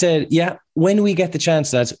definitely said, yeah, when we get the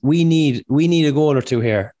chance, lads, we need a goal or two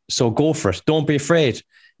here. So go for it. Don't be afraid.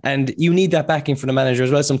 And you need that backing from the manager as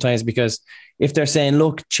well sometimes, because if they're saying,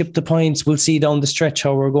 look, chip the points, we'll see down the stretch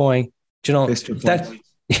how we're going. Do you know, fist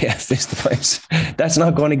the points. That's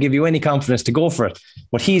not going to give you any confidence to go for it.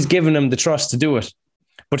 But he's given them the trust to do it.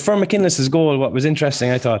 But for McKinless's goal, what was interesting,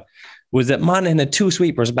 I thought, was that Monaghan had two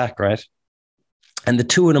sweepers back, right? And the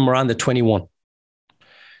two of them were on the 21.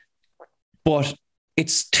 But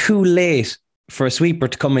it's too late for a sweeper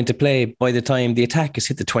to come into play by the time the attack has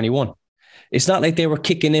hit the 21. It's not like they were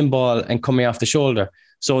kicking in ball and coming off the shoulder.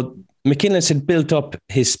 So McKinless had built up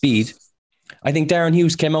his speed. I think Darren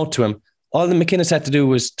Hughes came out to him. All that McKinless had to do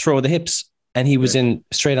was throw the hips, and he was in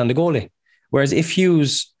straight on the goalie. Whereas if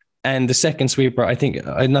Hughes and the second sweeper,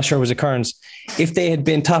 I'm not sure it was a Kearns, if they had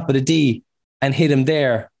been top of the D and hit him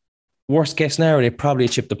there, worst case scenario, they probably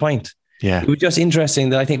chipped the point. Yeah. It was just interesting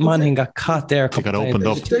that I think Monaghan got caught there. They got opened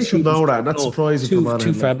up. They should know that. That's surprising for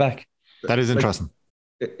Monaghan. Too far back. That is interesting.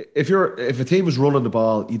 If a team is running the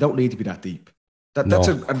ball, you don't need to be that deep.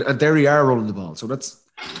 And Derry are running the ball, so that's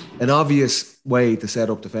an obvious way to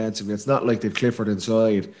set up defensively. It's not like they've Clifford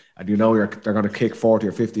inside, and they're going to kick 40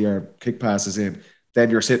 or 50-yard kick passes in.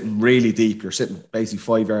 Then you're sitting really deep. You're sitting basically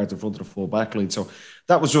 5 yards in front of the full back line. So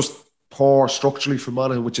that was just poor structurally from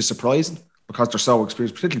Monaghan, which is surprising because they're so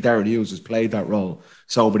experienced. Particularly Darren Hughes has played that role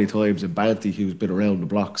so many times, and Banty, who's been around the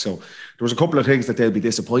block. So there was a couple of things that they'll be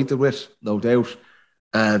disappointed with, no doubt.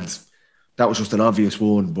 And that was just an obvious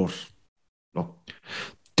one, but look,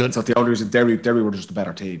 it's not the only reason. Derry were just a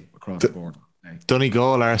better team across the board.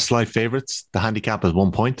 Donegal are slight favourites. The handicap is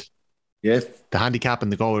 1 point. Yes. The handicap in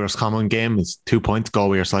the Galway Roscommon game is 2 points.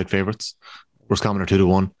 Galway are slight favourites. Roscommon are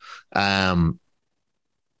 2-1.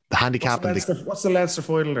 The handicap what's the Leinster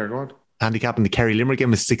final there? Go on. Handicap in the Kerry Limerick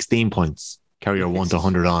game is 16 points. Kerry are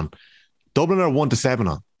 1-100 on. Dublin are 1-7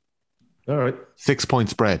 on. All right. 6 point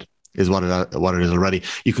spread is what it is already.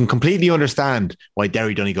 You can completely understand why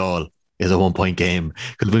Derry Donegal is a 1 point game.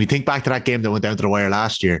 Because when we think back to that game that went down to the wire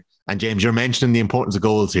last year, and James, you're mentioning the importance of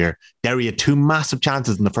goals here. Derry had 2 massive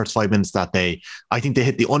chances in the first 5 minutes that day. I think they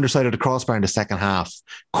hit the underside of the crossbar in the second half.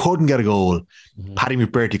 Couldn't get a goal. Mm-hmm. Paddy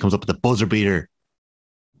McBurty comes up with the buzzer beater.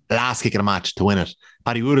 Last kick of the match to win it.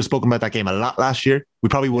 Paddy, we would have spoken about that game a lot last year. We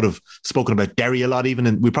probably would have spoken about Derry a lot even,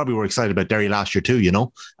 and we probably were excited about Derry last year too, you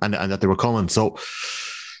know, and that they were coming. So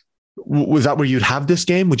was that where you'd have this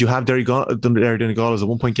game? Would you have Derry Donegal as a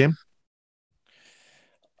 1 point game?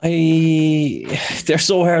 They're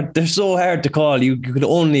so hard to call. You could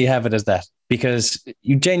only have it as that because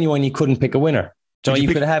you genuinely couldn't pick a winner. So you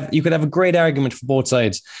could have a great argument for both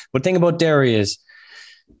sides. But the thing about Derry is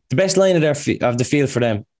the best line of the field for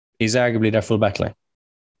them is arguably their full back line.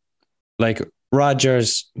 Like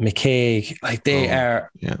Rogers, McKay, like they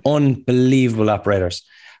are unbelievable operators.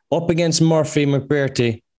 Up against Murphy,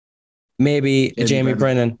 McBurty, maybe Jamie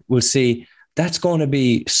Brennan, we'll see. That's going to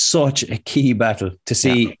be such a key battle to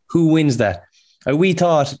see who wins that. We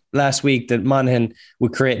thought last week that Monaghan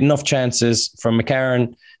would create enough chances from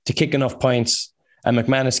McCarron to kick enough points and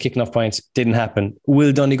McManus kick enough points. Didn't happen.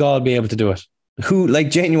 Will Donegal be able to do it?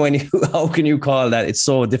 Genuinely, how can you call that? It's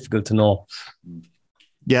so difficult to know.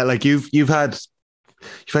 Yeah, like you've had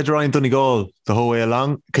your eye on Donegal the whole way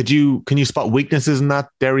along. Can you spot weaknesses in that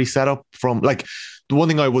Derry setup? From like the one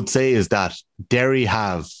thing I would say is that Derry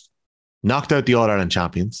have knocked out the All-Ireland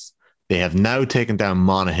champions. They have now taken down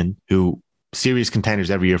Monaghan, who serious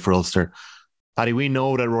contenders every year for Ulster. Paddy, we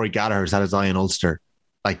know that Rory Gallagher's had his eye on Ulster.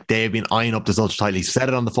 like they've been eyeing up this ultra tightly. Said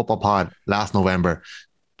it on the football pod last November.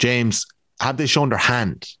 James, have they shown their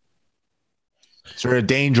hand? Is there a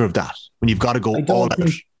danger of that when you've got to go all out?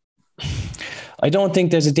 I don't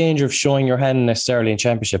think there's a danger of showing your hand necessarily in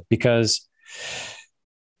championship, because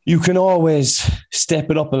you can always step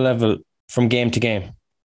it up a level from game to game.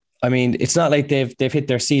 I mean, it's not like they've hit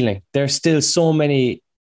their ceiling. There's still so many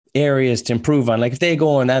areas to improve on. Like if they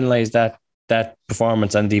go and analyze that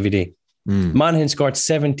performance on DVD, Monaghan scored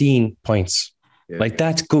 17 points. Yeah. Like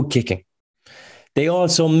that's good kicking. They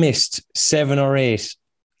also missed 7 or 8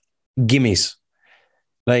 gimmies.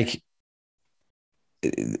 Like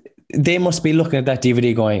they must be looking at that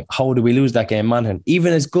DVD going, how do we lose that game, Monaghan?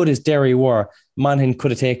 Even as good as Derry were, Monaghan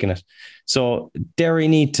could have taken it. So Derry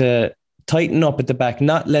need to tighten up at the back,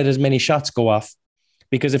 not let as many shots go off.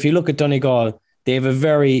 Because if you look at Donegal, they have a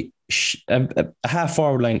very a half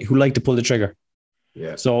forward line who like to pull the trigger.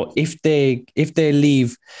 Yeah. So if they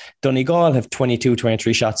leave, Donegal have 22,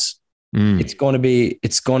 23 shots. It's going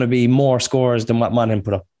to be more scores than what Monaghan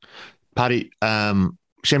put up. Paddy,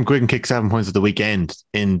 Shane McGuigan kicked 7 points at the weekend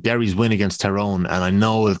in Derry's win against Tyrone, and I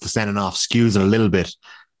know that the sending off skews it a little bit.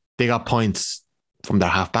 They got points from their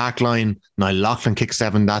half back line. Niall Loughlin kicked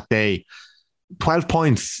 7 that day. 12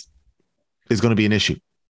 points is going to be an issue.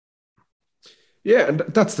 Yeah, and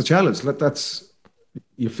that's the challenge.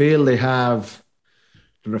 You feel they have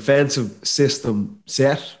the defensive system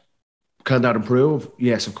set. Can that improve?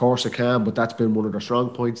 Yes, of course it can, but that's been one of their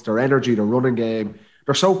strong points. Their energy, their running game.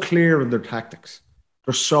 They're so clear in their tactics.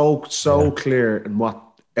 They're so clear in what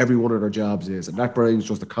every one of their jobs is, and that brings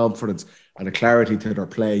just the confidence and the clarity to their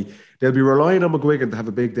play. They'll be relying on McGuigan to have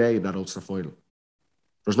a big day in that Ulster final.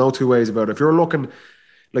 There's no two ways about it. If you're looking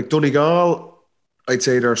like Donegal, I'd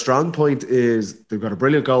say their strong point is they've got a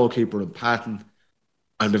brilliant goalkeeper in Patton,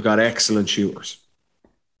 and they've got excellent shooters.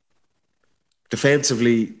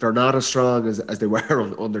 Defensively, they're not as strong as they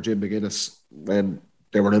were under Jim McGuinness when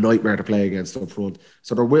they were a nightmare to play against up front.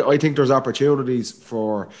 So I think there's opportunities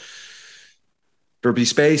for there'll be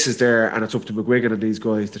spaces there, and it's up to McGuigan and these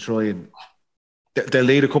guys to try and they'll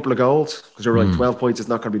need a couple of goals because you're right, 12 points is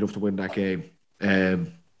not going to be enough to win that game.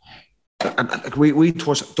 And we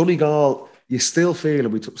touched Donegal. You still feel,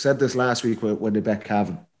 and we said this last week when they bet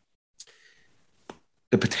Cavan,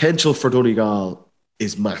 the potential for Donegal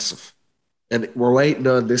is massive. And we're waiting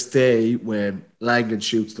on this day when Langdon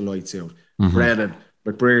shoots the lights out. Brennan,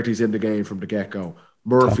 McBrearty's in the game from the get-go.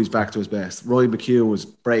 Murphy's back to his best. Ryan McHugh was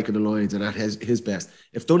breaking the lines and at his best.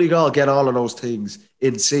 If Donegal get all of those things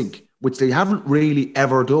in sync, which they haven't really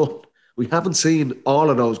ever done, we haven't seen all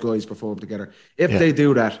of those guys perform together. If they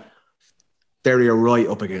do that, they're right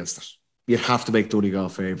up against it. You'd have to make Donegal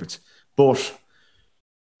favourites. But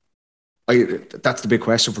that's the big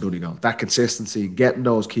question for Donegal. That consistency, getting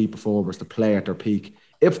those key performers to play at their peak.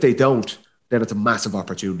 If they don't, then it's a massive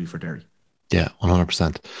opportunity for Derry. Yeah,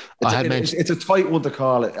 100%. It's a tight one to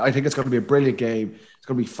call it. I think it's going to be a brilliant game. It's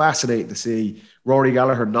going to be fascinating to see. Rory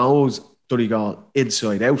Gallagher knows Donegal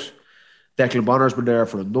inside out. Declan Bonner's been there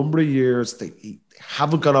for a number of years. They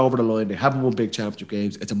haven't gone over the line. They haven't won big championship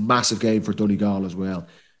games. It's a massive game for Donegal as well.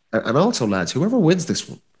 And also, lads, whoever wins this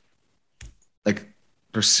one, like,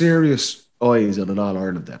 there's serious eyes on an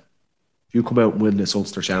All-Ireland then. If you come out and win this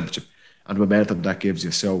Ulster Championship and the momentum that gives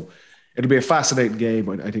you. So it'll be a fascinating game.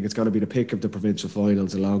 I think it's going to be the pick of the provincial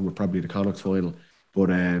finals along with probably the Connacht final. But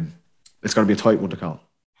it's going to be a tight one to call.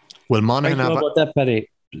 Well, Monaghan have about that, Paddy.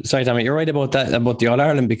 Sorry, Tommy, you're right about that, about the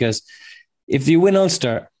All-Ireland, because if you win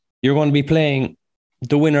Ulster, you're going to be playing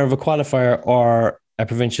the winner of a qualifier or a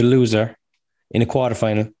provincial loser in a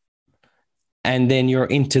quarterfinal. And then you're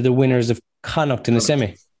into the winners of Connacht in the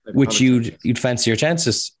semi, which you'd fancy your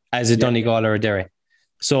chances as a Donegal or a Derry.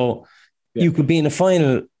 So you could be in a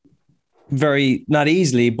final very, not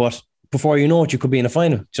easily, but before you know it, you could be in a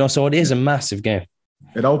final. So it is a massive game.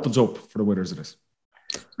 It opens up for the winners of this.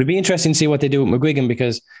 It'll be interesting to see what they do with McGuigan,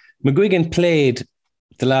 because McGuigan played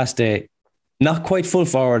the last day, not quite full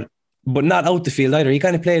forward, but not out the field either. He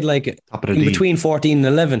kind of played like in between 14 and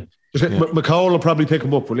 11. McCall will probably pick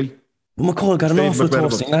him up, will he? McCall got an awful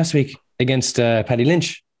toasting last week against Paddy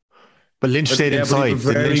Lynch. But Lynch stayed inside. He was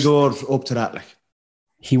very good up to that.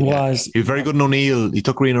 He was very good in O'Neill. He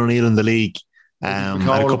took Rian O'Neill in the league. Had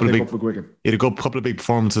a couple of big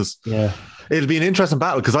performances. Yeah. It'll be an interesting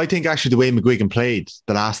battle, because I think actually the way McGuigan played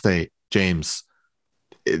the last day, James,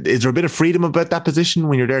 is there a bit of freedom about that position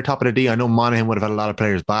when you're there top of the D? I know Monaghan would have had a lot of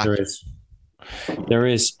players back. There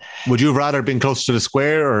is. Would you have rather been close to the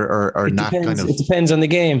square or not? It depends on the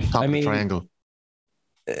game. Top of the triangle.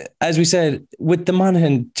 As we said, with the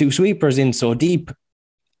Monaghan two sweepers in so deep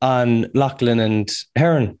on Loughlin and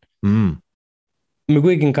Heron,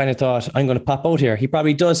 McGuigan kind of thought, I'm going to pop out here. He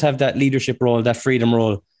probably does have that leadership role, that freedom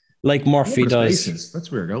role, like Murphy does.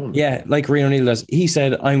 That's where you're going. Yeah, like Rian O'Neill does. He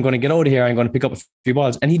said, I'm going to get out of here. I'm going to pick up a few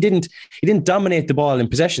balls. And he didn't dominate the ball in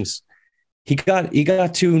possessions. He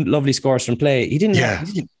got 2 lovely scores from play. He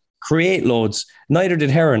didn't create loads. Neither did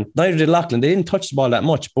Heron. Neither did Loughlin. They didn't touch the ball that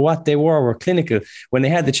much. But what they were clinical. When they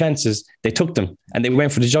had the chances, they took them and they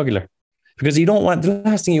went for the jugular. Because the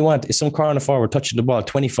last thing you want is some corner forward touching the ball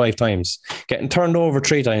 25 times, getting turned over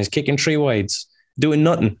 3 times, kicking 3 wides, doing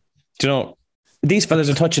nothing. You know, these fellas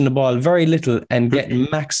are touching the ball very little and getting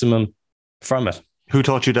maximum from it. Who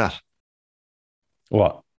taught you that?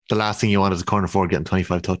 What? The last thing you want is a corner forward getting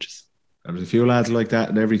 25 touches. There's a few lads like that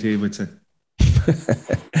in every team, I'd say.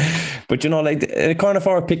 But, you know, like the corner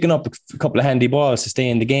forward picking up a couple of handy balls to stay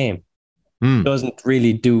in the game doesn't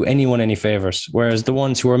really do anyone any favours. Whereas the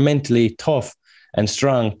ones who are mentally tough and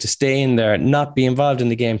strong to stay in there, not be involved in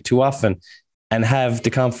the game too often, and have the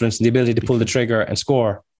confidence and the ability to pull the trigger and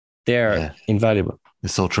score, they're invaluable.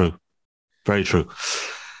 It's so true. Very true.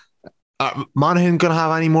 Monaghan going to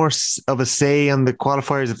have any more of a say on the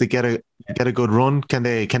qualifiers if they get a good run? Can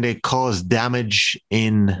they cause damage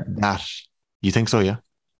in that? You think so? Yeah.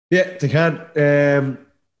 Yeah, they can.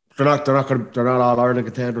 They're not all Ireland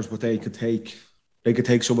contenders, but they could take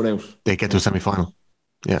someone out. They get to a semi-final.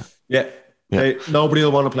 Yeah. Nobody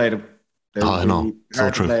will want to play them. I know.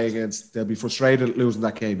 So true. Play against. They'll be frustrated at losing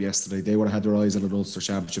that game yesterday. They would have had their eyes on an Ulster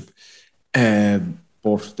Championship,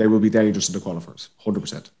 but they will be dangerous in the qualifiers,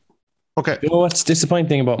 100%. Okay. You know what's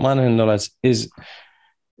disappointing about Monaghan, though, lads, is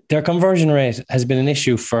their conversion rate has been an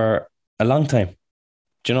issue for a long time.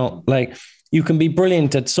 Do you know, like, you can be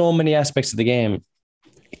brilliant at so many aspects of the game: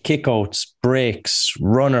 kickouts, breaks,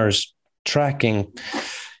 runners, tracking,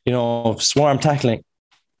 you know, swarm tackling,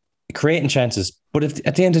 creating chances. But if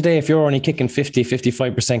at the end of the day, if you're only kicking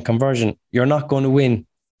 50-55% conversion, you're not going to win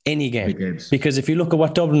any game. Because if you look at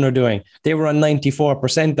what Dublin are doing, they were on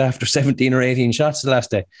 94% after 17 or 18 shots the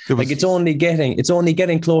last day. It's only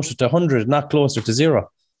getting closer to 100, not closer to 0.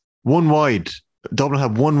 One wide. Dublin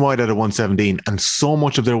had 1 wide out of 117, and so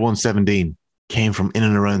much of their 117 came from in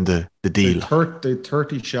and around the deal. They had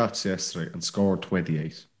 30 shots yesterday and scored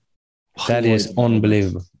 28. That is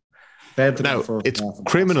unbelievable. Now, it's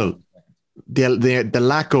criminal. The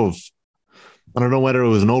lack of, I don't know whether it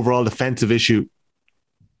was an overall defensive issue,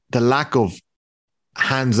 the lack of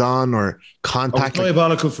hands-on or contact. It's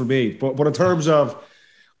diabolical for me, but in terms of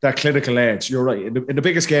that clinical edge, you're right. In the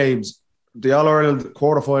biggest games, the All-Ireland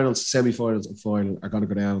quarterfinals, semi-finals and final are going to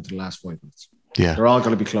go down to the last 5 minutes. Yeah. They're all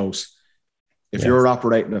going to be close. If you're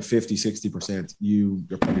operating at 50-60%,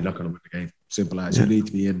 you're probably not going to win the game. Simple as. You need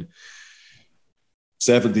to be in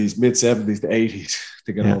 70s, mid-70s to 80s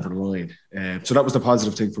to get over the line. So that was the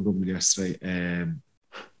positive thing for Dublin yesterday.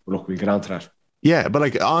 But look, we'll get on to that. Yeah, but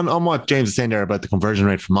like on what James is saying there about the conversion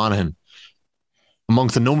rate for Monaghan,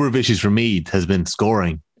 amongst a number of issues for Meath has been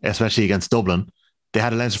scoring, especially against Dublin. They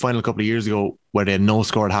had a Leinster final a couple of years ago where they had no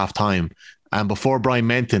score at half time. And before Brian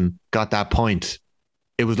Menton got that point,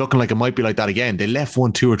 it was looking like it might be like that again. They left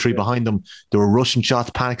 1, 2 or 3 behind them. They were rushing shots,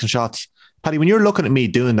 panicking shots. Paddy, when you're looking at me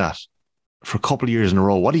doing that for a couple of years in a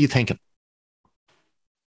row, what are you thinking?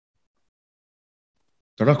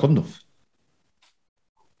 They're not good enough.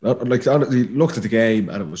 Like, honestly, looked at the game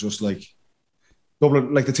and it was just like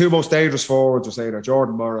Dublin, like the 2 most dangerous forwards were saying are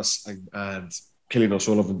Jordan Morris and Cillian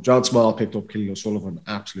O'Sullivan. John Small picked up Cillian O'Sullivan,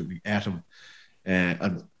 absolutely ate him.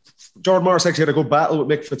 And Jordan Morris actually had a good battle with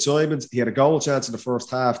Mick Fitzsimons. He had a goal chance in the first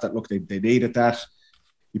half that, look, they needed that.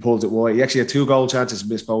 He pulled it wide. He actually had 2 goal chances and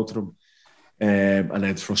missed both of them. And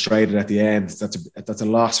then frustrated at the end. That's a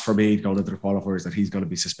loss for me going into the qualifiers that he's going to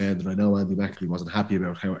be suspended. I know Andy McAlee wasn't happy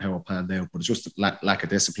about how it panned out, but it's just lack of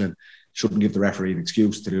discipline. Shouldn't give the referee an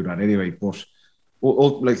excuse to do that anyway. But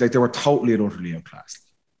like they were totally and utterly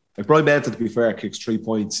outclassed. Like Brian Menton, to be fair, kicks 3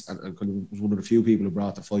 points and was one of the few people who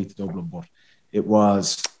brought the fight to Dublin, but it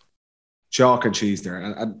was chalk and cheese there.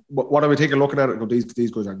 And what I would think of looking at it,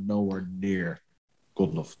 these guys are nowhere near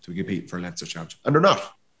good enough to be competing for a Leinster Championship. And they're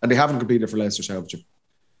not. And they haven't competed for Leinster Championship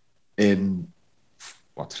in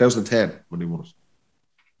 2010 when they won it.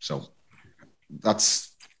 So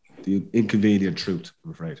that's the inconvenient truth,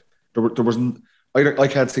 I'm afraid. There wasn't. I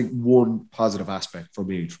can't think one positive aspect for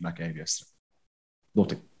me from that game yesterday.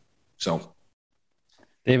 Nothing. So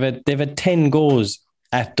they've had 10 goals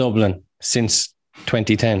at Dublin since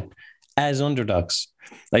 2010 as underdogs.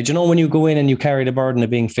 Like, you know, when you go in and you carry the burden of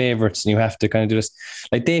being favourites and you have to kind of do this,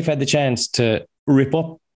 like they've had the chance to rip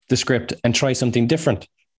up the script and try something different.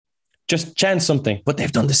 Just chance something, but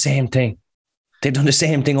they've done the same thing. They've done the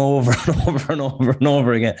same thing over and over and over and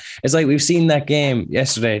over again. It's like we've seen that game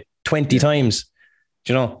yesterday 20 times.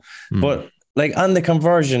 you know? But like on the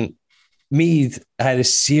conversion, Meath had a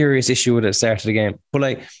serious issue with it at the start of the game. But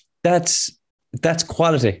like that's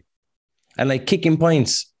quality. And like kicking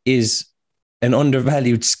points is an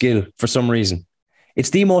undervalued skill for some reason.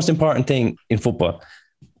 It's the most important thing in football,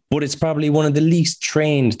 but it's probably one of the least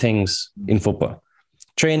trained things in football.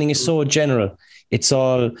 Training is so general. It's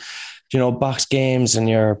all, you know, box games and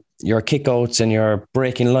your kickouts and your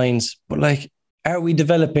breaking lines. But like, are we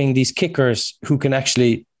developing these kickers who can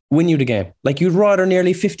actually win you the game? Like, you'd rather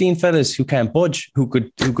nearly 15 fellas who can't budge, who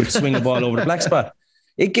could swing a ball over the black spot.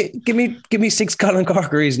 Give me 6 Colin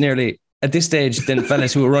Corkeries nearly at this stage than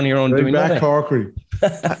fellas who are running around doing nothing. Corkery.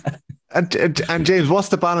 and James, what's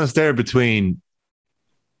the balance there between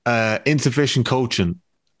insufficient coaching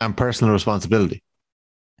and personal responsibility?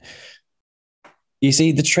 You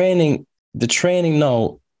see, the training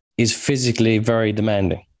now is physically very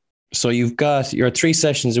demanding. So you've got your 3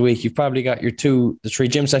 sessions a week. You've probably got the 3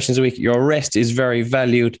 gym sessions a week. Your rest is very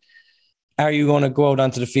valued. Are you going to go out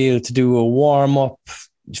onto the field to do a warm up,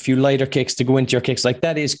 a few lighter kicks to go into your kicks? Like,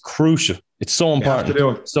 that is crucial. It's so important. You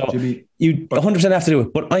have to do it, so Jimmy. You 100% have to do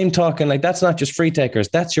it. But I'm talking like, that's not just free takers.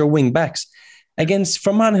 That's your wing backs. Against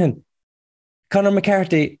for Monaghan, Conor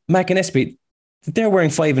McCarthy, Mac and Espy, they're wearing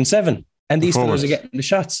 5 and 7. And these fellas are getting the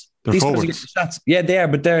shots. These fellas are getting the shots. Yeah, they are,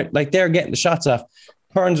 but they're getting the shots off.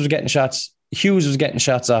 Burns was getting shots. Hughes was getting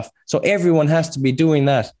shots off. So everyone has to be doing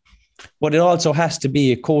that. But it also has to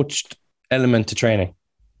be a coached element to training.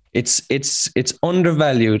 It's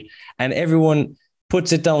undervalued, and everyone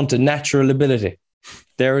puts it down to natural ability.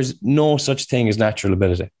 There is no such thing as natural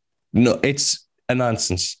ability. No, it's a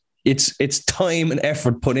nonsense. It's time and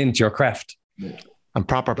effort put into your craft. And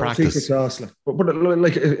proper practice. But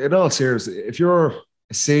like, in all seriousness, if you're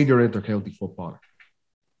a senior inter-county footballer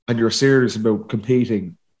and you're serious about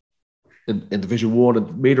competing in Division 1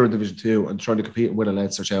 and Meath in Division 2 and trying to compete and win a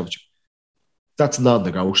Leinster Championship, that's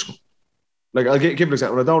non-negotiable. Like, I'll give an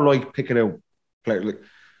example. I don't like picking out players. Like,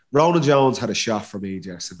 Ronan Jones had a shot for me,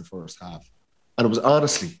 Jess, in the first half. And it was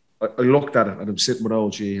honestly, I looked at it and I'm sitting with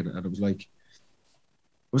OG and it was like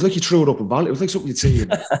he threw it up in volley. It was like something you'd see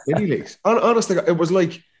in mini leagues. Honestly, it was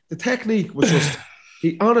like the technique was just,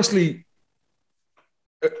 he honestly,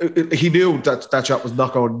 he knew that shot was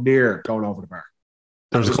not going near going over the bar.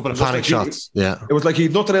 There was a couple of panic shots. It was like he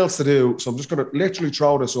had nothing else to do, so I'm just going to literally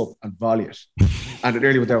throw this up and volley it. And it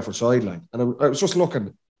nearly went down for a sideline. And I was just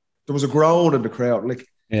looking, there was a groan in the crowd. Like,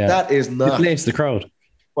 that is not... It plays the crowd.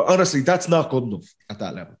 But honestly, that's not good enough at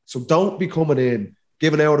that level. So don't be coming in,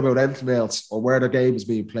 giving out about anything else or where the game is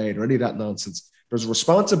being played or any of that nonsense. There's a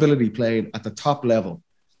responsibility playing at the top level.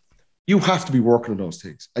 You have to be working on those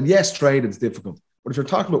things. And yes, training is difficult. But if you're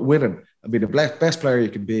talking about winning and being the best player you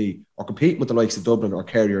can be or competing with the likes of Dublin or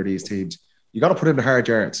Kerry or these teams, you got to put in the hard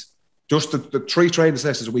yards. Just the 3 training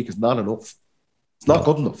sessions a week is not enough. It's not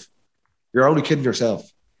good enough. You're only kidding yourself.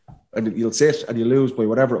 And you'll sit and you lose by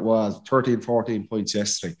whatever it was, 13, 14 points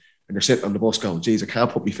yesterday. And you're sitting on the bus going, geez, I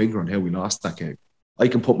can't put my finger on how we lost that game. I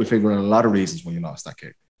can put my finger on a lot of reasons why you lost that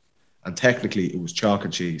game. And technically, it was chalk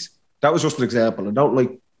and cheese. That was just an example. I don't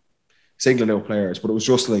like singling out players, but it was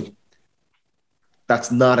just like,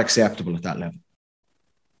 that's not acceptable at that level.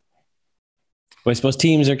 Well, I suppose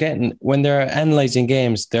teams are getting, when they're analysing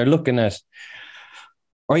games, they're looking at,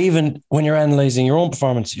 or even when you're analysing your own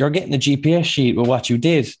performance, you're getting a GPS sheet with what you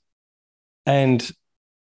did. And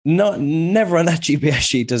never on that GPS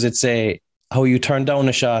sheet does it say how you turned down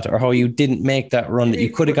a shot or how you didn't make that run that you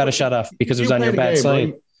could have got a shot off because it was on your bad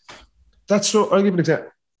side. Right? That's so. I'll give you an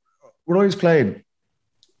example. When I was playing,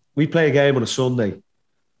 we'd play a game on a Sunday.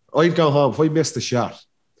 I'd go home. If I missed the shot,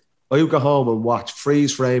 I would go home and watch,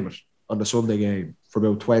 freeze frame it on the Sunday game for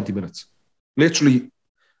about 20 minutes. Literally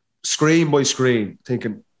screen by screen,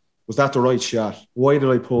 thinking, was that the right shot? Why did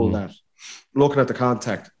I pull that? Looking at the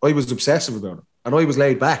contact. I was obsessive about it. And I was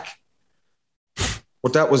laid back.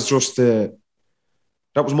 But that was just that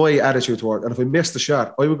was my attitude toward it. And if I missed the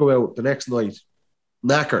shot, I would go out the next night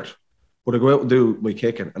knackered. But I go out and do my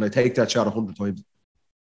kicking and I take that shot 100 times.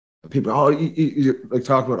 And people, you like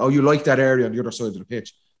talking about, you like that area on the other side of the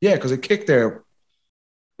pitch. Yeah, because I kicked there,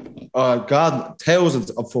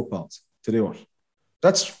 thousands of footballs to do it.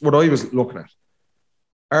 That's what I was looking at.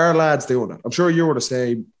 Our lads doing it. I'm sure you were the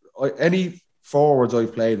same. Any forwards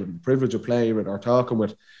I've played with, the privilege of playing with or talking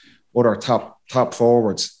with other top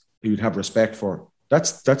forwards who you'd have respect for,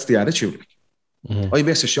 that's the attitude. Mm-hmm. I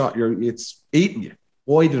miss a shot, it's eating you.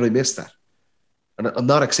 Why did I miss that? And I'm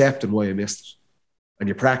not accepting why I missed it. And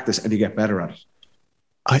you practice and you get better at it.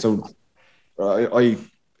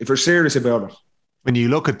 If you're serious about it. When you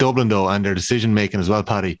look at Dublin, though, and their decision-making as well,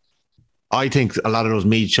 Paddy, I think a lot of those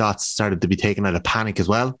Meath shots started to be taken out of panic as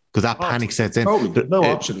well, because that panic sets in. Totally. No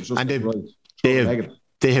option. It's just and right.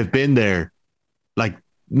 they have been there. Like,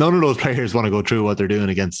 none of those players want to go through what they're doing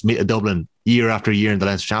against Dublin year after year in the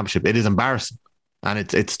Leinster Championship. It is embarrassing, and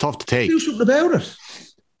it's tough to take. Do something about it.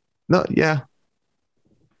 No, yeah.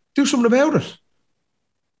 Do something about it.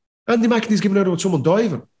 Andy McEnany's giving out about someone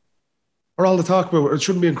diving. Or all the talk about it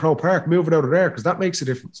shouldn't be in Crow Park. Move it out of there, because that makes a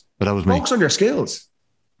difference. But that was me. Focus on your skills.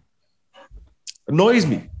 Annoys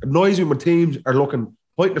me when teams are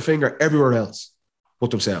pointing the finger everywhere else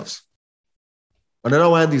but themselves. And I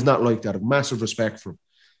know Andy's not like that. I have massive respect for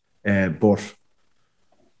him. But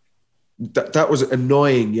that was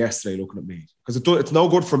annoying yesterday looking at Meath. Because it's no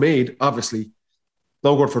good for Meath, obviously.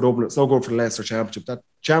 No good for Dublin. It's no good for the Leinster Championship. That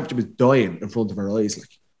championship is dying in front of our eyes.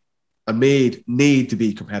 And Meath need to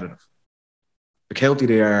be competitive. The county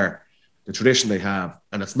they are, the tradition they have,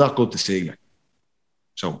 and it's not good to see.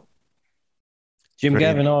 So, Jim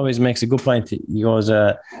Gavin always makes a good point. He goes,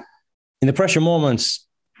 in the pressure moments,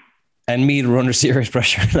 and Meath were under serious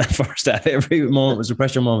pressure in that first half. Every moment was a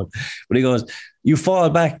pressure moment. But he goes, you fall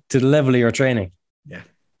back to the level of your training. Yeah.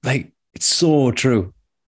 Like, it's so true.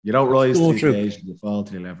 You don't rise to the occasion, you fall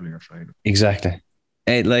to the level of your training. Exactly.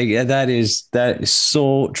 That is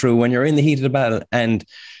so true. When you're in the heat of the battle and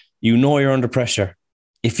you know you're under pressure,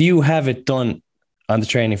 if you have it done on the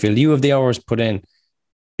training field, you have the hours put in,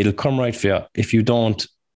 it'll come right for you. If you don't,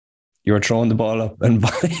 you're throwing the ball up and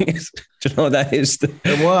buying it. That is the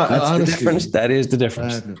difference. That is the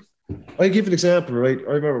difference. I'll give you an example, right?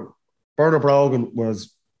 I remember Bernard Brogan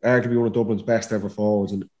was arguably one of Dublin's best ever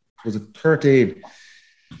forwards, and was it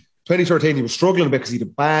 2013, he was struggling a bit because he had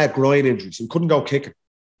a bad groin injury, so he couldn't go kicking.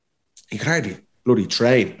 He could hardly bloody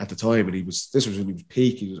train at the time, and this was when he was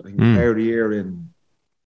peak. He was player of the year in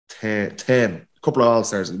 10, a couple of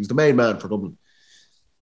All-Stars. He was the main man for Dublin.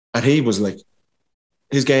 And he was like,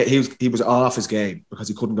 his game, he was off his game because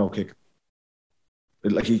he couldn't go kicking.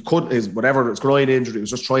 Like, he couldn't, his groin injury, he was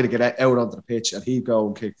just trying to get out onto the pitch, and he'd go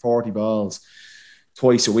and kick 40 balls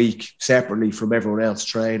twice a week separately from everyone else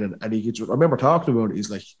training. And I remember talking about it, he's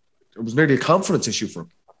like, it was nearly a confidence issue for him.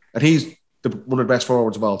 And he's one of the best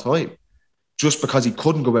forwards of all time, just because he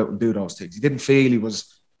couldn't go out and do those things. He didn't feel he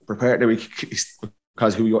was prepared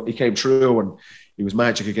because he came through and he was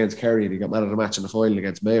magic against Kerry and he got man of the match in the final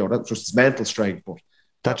against Mayo. That's just his mental strength. But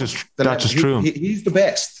that's just true. He's the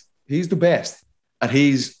best. He's the best. And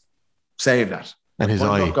he's saying that. And I'm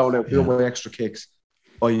not going out doing my extra kicks,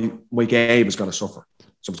 my game is going to suffer.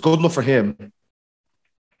 So it's good enough for him.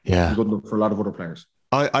 Yeah. It's good enough for a lot of other players.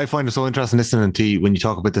 I find it so interesting listening to you when you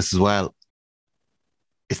talk about this as well.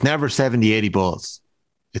 It's never 70, 80 balls.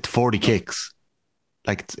 It's 40 kicks.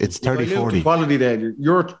 Like, it's 30, 40. Quality then.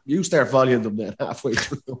 You start volleying them then halfway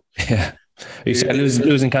through. Yeah. You start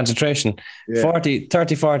losing concentration. Yeah.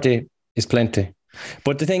 30, 40 is plenty.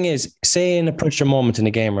 But the thing is, say in a pressure moment in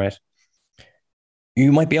a game, right?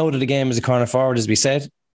 You might be out of the game as a corner forward, as we said.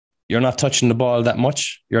 You're not touching the ball that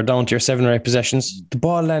much. You're down to your 7 or 8 possessions. The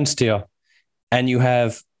ball lands to you and you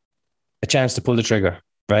have a chance to pull the trigger,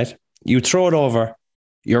 right? You throw it over.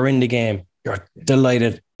 You're in the game. You're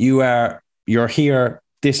delighted. You're here.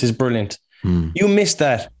 This is brilliant. You missed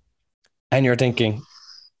that. And you're thinking,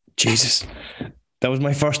 Jesus, that was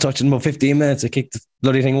my first touch in about 15 minutes. I kicked the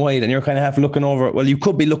bloody thing wide. And you're kind of half looking over it. Well, you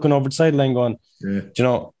could be looking over the sideline going,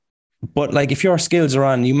 but like, if your skills are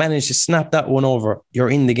on, you manage to snap that one over, you're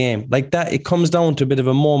in the game. Like that, it comes down to a bit of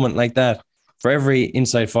a moment like that for every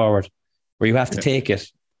inside forward where you have to take it.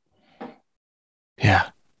 Yeah.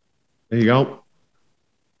 There you go.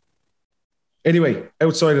 Anyway,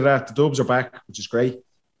 outside of that, the Dubs are back, which is great.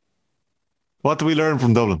 What do we learn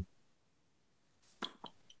from Dublin?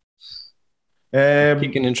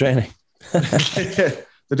 Kicking and training. They're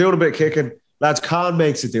doing a bit of kicking. Lads, Con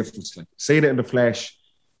makes a difference. Like, seeing it in the flesh.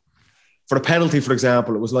 For the penalty, for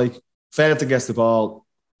example, it was like Fenton gets the ball.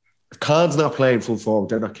 If Con's not playing full forward,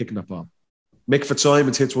 they're not kicking that ball. Mick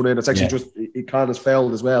Fitzsimons hits one in. It's actually Con is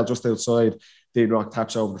fouled as well, just outside. Dean Rock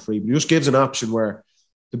taps over the free. But he just gives an option where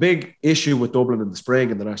the big issue with Dublin in the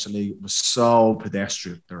spring in the National League was so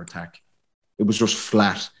pedestrian, their attack. It was just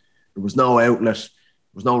flat. There was no outlet.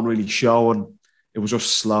 There was no one really showing. It was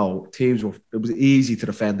just slow. It was easy to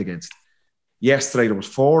defend against. Yesterday, there was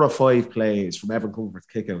 4 or 5 plays from Evan Comfort's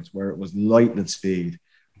kickouts where it was lightning speed.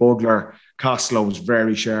 Bugler, Costello was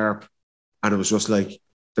very sharp. And it was just like,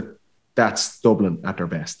 that's Dublin at their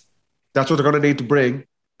best. That's what they're going to need to bring,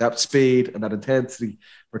 that speed and that intensity,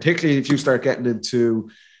 particularly if you start getting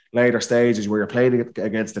into later stages where you're playing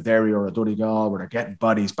against a Derry or a Donegal where they're getting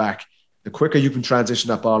bodies back. The quicker you can transition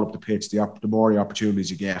that ball up the pitch, the more the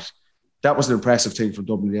opportunities you get. that was an impressive thing from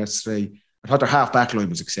Dublin yesterday. I thought their half-back line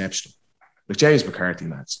was exceptional. Like James McCarthy,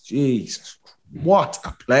 lads. Jesus, what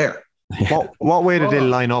a player. What way did they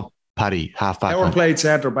line up, Paddy, half-back? Howard played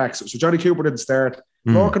centre-back. So Johnny Cooper didn't start.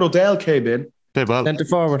 Lorcan O'Dell came in. Did well. Centre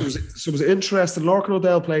forward. So it was interesting. Lorcan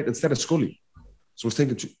O'Dell played instead of Scully. So I was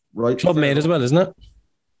thinking, right. Clubmate as well, isn't it?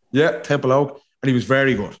 Yeah, Temple Oak. And he was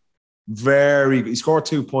very good. He scored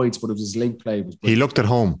 2 points, but it was his link play. He looked at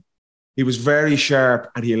home. He was very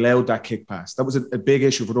sharp and he allowed that kick pass. That was a big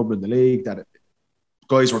issue for Dublin in the league, that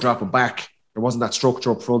guys were dropping back. There wasn't that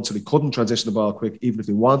structure up front, so they couldn't transition the ball quick, even if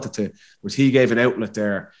they wanted to. Whereas he gave an outlet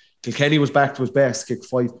there. Kilkenny was back to his best, kicked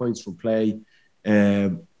 5 points from play.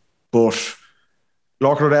 But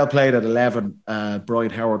Lorcan O'Dell played at 11. Brian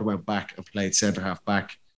Howard went back and played centre-half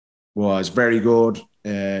back. Was very good.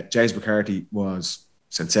 James McCarthy was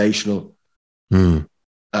sensational. And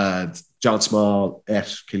John Small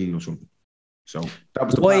Killian O'Sullivan. So that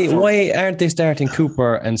was the platform. Why aren't they starting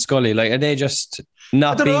Cooper and Scully? Like, are they just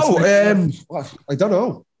not? I don't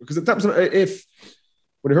know because that was if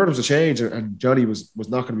when I heard it was a change and Johnny was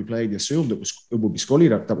not going to be playing, you assumed it would be Scully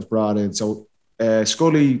that was brought in. So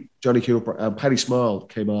Scully, Johnny Cooper, and Paddy Small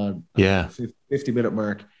came on. Yeah, 50-minute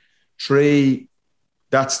mark.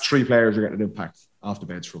 That's 3 players are getting an impact off the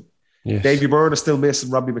bench from. Yes. Davy Byrne is still missing.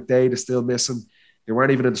 Robbie McDade is still missing. They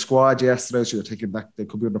weren't even in the squad yesterday, so you're thinking that they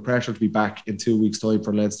could be under pressure to be back in 2 weeks' time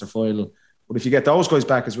for Leinster final. But if you get those guys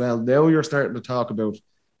back as well, now you're starting to talk about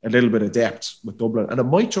a little bit of depth with Dublin. And it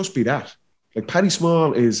might just be that. Like Paddy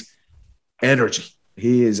Small is energy.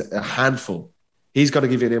 He is a handful. He's going to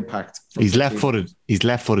give you an impact. He's left-footed. He's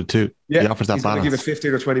left-footed too. Yeah, he offers that he's balance. Going to give it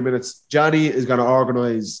 15 or 20 minutes. Johnny is going to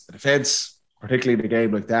organise a defence, particularly in a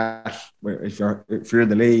game like that, where if you're in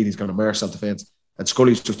the lead, he's going to marshal defence. And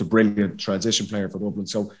Scully's just a brilliant transition player for Dublin.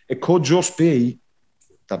 So it could just be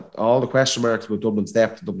that all the question marks with Dublin's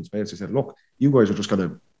depth and Dublin's pace, they said, look, you guys are just going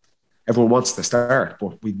to, everyone wants to start,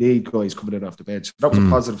 but we need guys coming in off the bench. That was a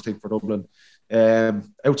positive thing for Dublin.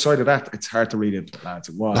 Outside of that, it's hard to read into it, lads.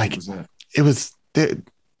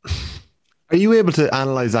 Are you able to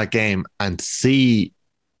analyse that game and see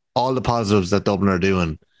all the positives that Dublin are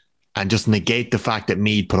doing and just negate the fact that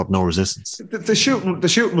Meath put up no resistance? The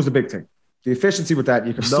shooting was the big thing. The efficiency with that,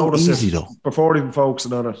 you can notice so easy, it though. Before even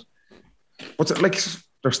focusing on it. But like,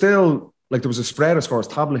 they're still, like there was a spread of scores.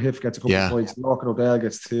 Tom Lahiff gets a couple of points. Lorcan O'Dell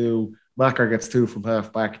gets 2. Macker gets 2 from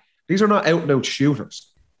half back. These are not out-and-out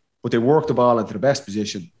shooters, but they work the ball into the best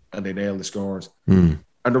position and they nail the scores. And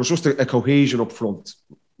there was just a cohesion up front,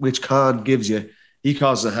 which Khan gives you. He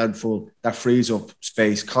causes a handful. That frees up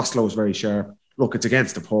space. Costello is very sharp. Look, it's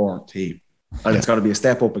against the poor team. And it's going to be a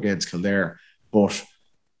step up against Kildare. But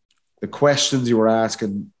the questions you were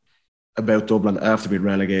asking about Dublin after being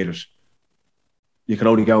relegated, you can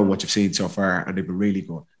only go on what you've seen so far, and they've been really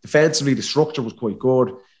good. Defensively, the structure was quite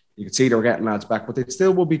good. You could see they were getting lads back, but they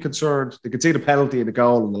still would be concerned. They could see the penalty and the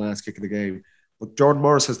goal in the last kick of the game. But Jordan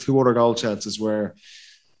Morris has 2 other goal chances where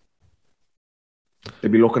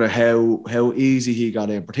they'd be looking at how easy he got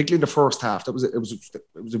in, particularly in the first half. It was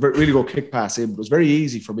a really good kick pass in, but it was very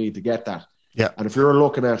easy for me to get that. Yeah. And if you're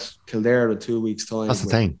looking at Kildare in 2 weeks' time, that's the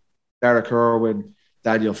thing. Derek Irwin,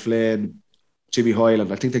 Daniel Flynn, Jimmy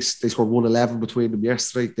Hoyland. I think they scored 111 between them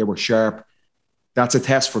yesterday. They were sharp. That's a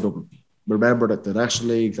test for Dublin. Remember that the National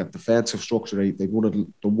League, that defensive structure, they've one of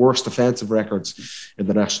the worst defensive records in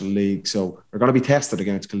the National League. So they're going to be tested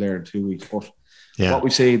against Kildare in 2 weeks. But what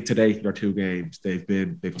we've seen to date in their 2 games, they've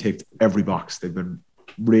ticked every box. They've been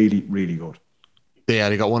really, really good. Yeah,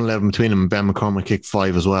 they got 111 between them, and Ben McCormick kicked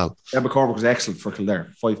 5 as well. Ben McCormick was excellent for Kildare.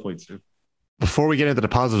 5 points too. Before we get into the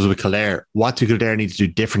positives with Kildare, what do Kildare need to do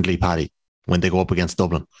differently, Paddy, when they go up against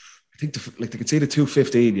Dublin? I think they could see the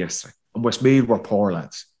 2-15 yesterday, and Westmeath were poor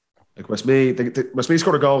lads. Like Westmeath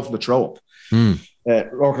scored a goal from the throw up.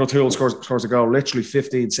 Lorcan O'Toole scores a goal literally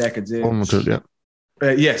 15 seconds in. Straight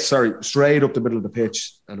up the middle of the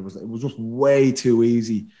pitch, and it was just way too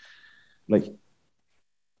easy. Like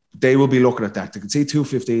they will be looking at that. They can see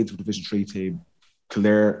 2-15 to a Division 3 team.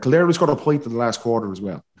 Kildare only scored a point in the last quarter as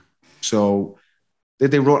well. So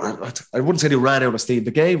they run. I wouldn't say they ran out of steam. The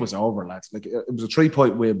game was over, lads. Like it was a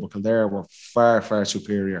 3-point win, but Kildare were far, far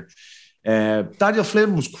superior. Daniel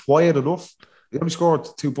Flynn was quiet enough. He only scored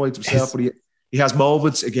 2 points himself, but he has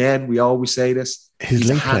moments. Again, we always say this. He's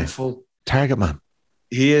a handful. Target man.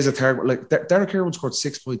 He is a target. Like Derek Irwin scored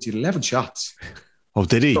 6 points. He had 11 shots. Oh,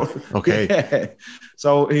 did he? Okay. Yeah.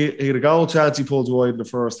 So he had a goal chance. He pulled wide in the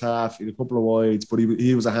first half. He had a couple of wides, but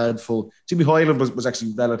he was a handful. Jimmy Hoyland was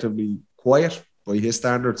actually relatively quiet by his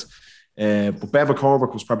standards. But Ben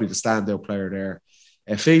McCormick was probably the standout player there.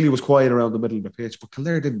 Feely was quiet around the middle of the pitch, but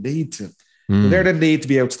Kildare didn't need to. There didn't need to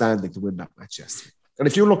be outstanding to win that match yesterday. And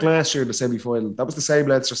if you look last year in the semi-final, that was the same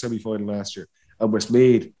Leinster semi-final last year, and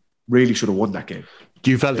Westmeath really should have won that game.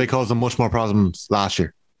 Do you felt they caused them much more problems last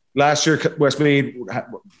year? Last year, Westmeath had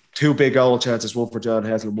 2 big goal chances, one for John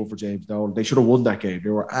Hessel and one for James Dolan. They should have won that game. They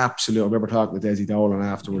were absolute. I remember talking to Desi Dolan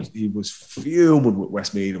afterwards. He was fuming with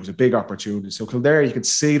Westmeath. It was a big opportunity. So Kildare, you can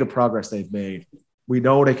see the progress they've made. We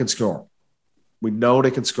know they can score. And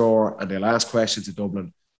they'll ask questions at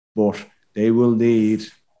Dublin, but they will need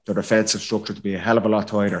their defensive structure to be a hell of a lot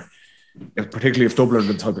tighter, particularly if Dublin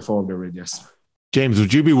are the type of form they were in yesterday. James,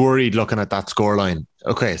 would you be worried looking at that scoreline?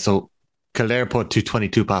 Okay, so Kildare put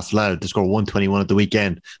 222 past Louth to score 121 at the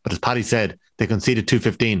weekend. But as Paddy said, they conceded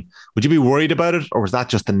 215. Would you be worried about it, or was that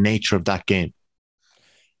just the nature of that game?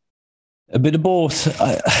 A bit of both.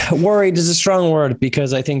 Worried is a strong word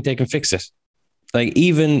because I think they can fix it. Like,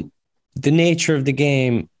 even the nature of the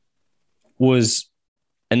game was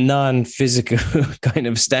a non-physical kind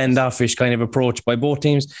of standoffish kind of approach by both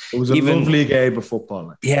teams. It was a lovely game of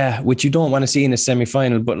football. Yeah, which you don't want to see in a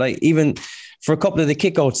semi-final. But like, even for a couple of the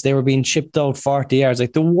kickouts, they were being chipped out 40 yards.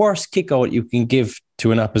 Like, the worst kickout you can give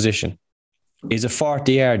to an opposition is a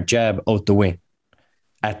 40-yard jab out the wing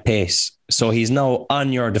at pace. So he's now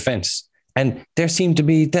on your defense. And there seemed to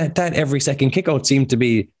be that every second kickout seemed to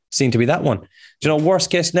be that one. You know, worst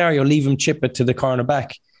case scenario, leave him chip it to the corner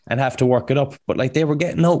back and have to work it up. But like, they were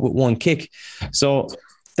getting out with one kick. So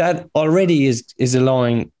that already is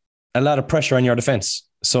allowing a lot of pressure on your defense.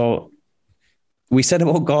 So we said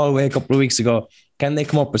about Galway a couple of weeks ago, can they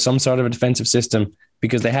come up with some sort of a defensive system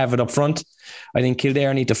because they have it up front? I think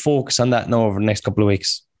Kildare need to focus on that now over the next couple of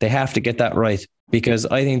weeks. They have to get that right because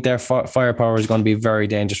I think their firepower is going to be very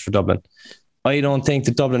dangerous for Dublin. I don't think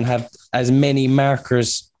that Dublin have as many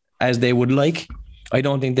markers as they would like. I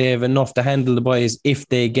don't think they have enough to handle the boys if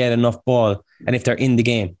they get enough ball and if they're in the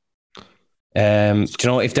game. If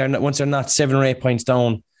once they're not 7 or 8 points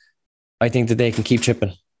down, I think that they can keep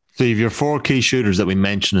chipping. So you have your 4 key shooters that we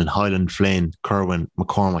mentioned in Highland, Flynn, Kerwin,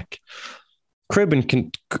 McCormick. Cribben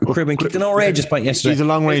kicked an outrageous point yesterday. He's a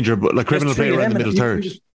long ranger, but like Cribben will play around the middle third.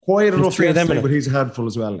 Quiet enough yesterday, but he's a handful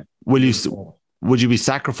as well. Would you be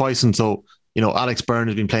sacrificing? So, you know, Alex Byrne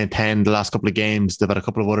has been playing 10 the last couple of games. They've had a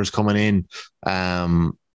couple of others coming in.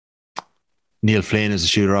 Neil Flynn is a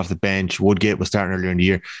shooter off the bench. Woodgate was starting earlier in the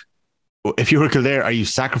year. If you were Kildare, are you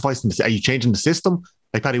sacrificing? Are you changing the system?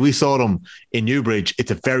 Like, Paddy, we saw them in Newbridge.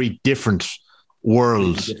 It's a very different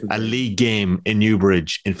world, a league game in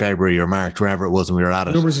Newbridge in February or March, wherever it was when we were at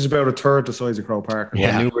it. Newbridge is about a third the size of Croke Park.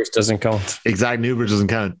 Yeah, Newbridge doesn't count. Exactly, Newbridge doesn't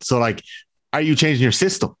count. So, like, are you changing your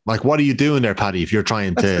system? Like, what are you doing there, Paddy, if you're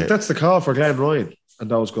trying to... That's the call for Glenn Ryan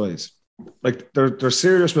and those guys. Like, there's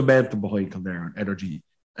serious momentum behind Kildare and energy.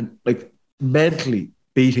 And, like, mentally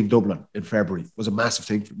beating Dublin in February was a massive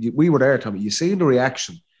thing. We were there, Tommy. You seen the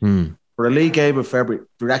reaction for a league game in February,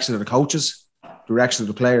 the reaction of the coaches, the reaction of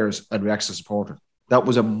the players, and the reaction of the supporters. That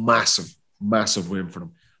was a massive, massive win for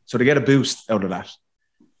them. So to get a boost out of that,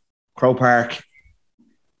 Croke Park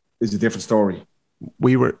is a different story.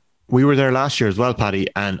 We were there last year as well, Paddy,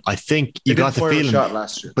 and I think you got the feeling. Shot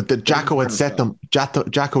last year. But the Jacko had set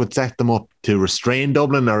them up to restrain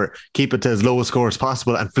Dublin or keep it to as low a score as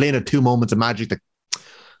possible. And Flynn had 2 moments of magic that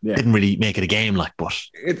didn't really make it a game. Like, but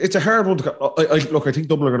it's a hard one to. I think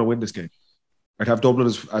Dublin are going to win this game. I'd have Dublin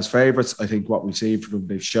as favourites. I think what we've seen from them,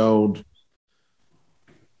 they've shown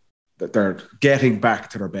that they're getting back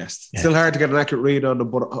to their best. Yeah. Still hard to get an accurate read on them,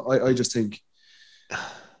 but I just think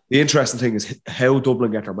the interesting thing is how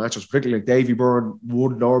Dublin get their matchups, particularly like Davy Byrne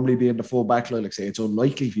would normally be in the full back line. Like, say, it's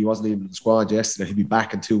unlikely if he wasn't even in the squad yesterday, he'd be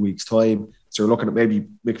back in 2 weeks' time. So you're looking at maybe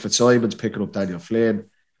Mick Fitzsimons picking up Daniel Flynn.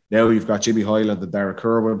 Now you've got Jimmy Hyland and Derek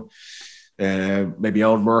Kerwin. Maybe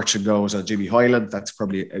Owen Merchant goes on Jimmy Hyland. That's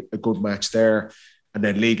probably a good match there. And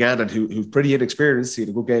then Lee Gannon, who's pretty inexperienced, he had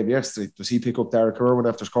a good game yesterday. Does he pick up Derek Kerwin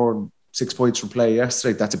after scoring 6 points from play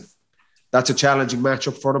yesterday? That's a challenging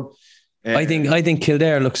matchup for them. I think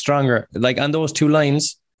Kildare looks stronger. Like, on those 2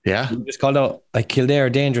 lines, you just called out, like, Kildare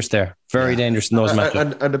dangerous there. Very dangerous in those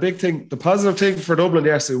matches. And the positive thing for Dublin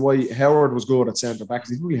yesterday, why Howard was good at centre back, is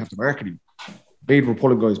he didn't really have to mark him. Meath were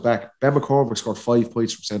pulling guys back. Ben McCormick scored 5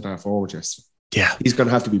 points from centre half forward yesterday. Yeah, he's going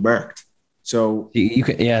to have to be marked. So you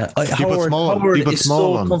can, Howard is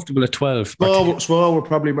so comfortable at 12. Small will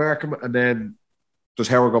probably mark him, and then does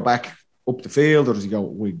Howard go back up the field or does he go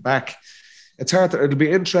wing back? It's hard. It'll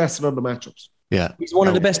be interesting on the matchups. Yeah, he's one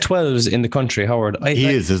of the best 12s in the country, Howard. He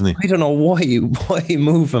is, isn't he? I don't know why you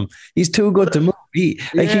move him. He's too good to move.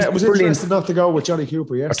 It was interesting not to go with Johnny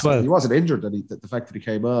Cooper yesterday. He wasn't injured, the fact that he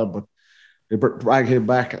came on, but they dragged him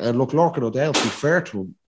back. And look, Lorcan O'Dell, to be fair to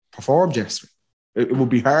him, performed yesterday. It would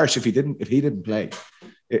be harsh if he didn't play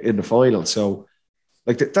in the final. So,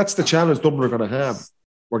 like that's the challenge Dublin are going to have.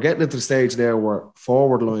 We're getting into the stage now where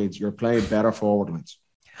forward lines, you're playing better forward lines.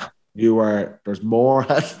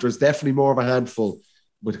 There's definitely more of a handful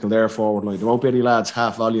with the Kildare forward line. There won't be any lads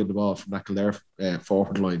half volleying the ball from that Kildare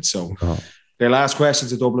forward line. So their last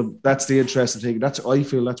questions at Dublin, that's the interesting thing. I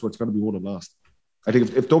feel that's where it's going to be won and lost. I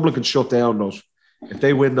think if Dublin can shut down those, if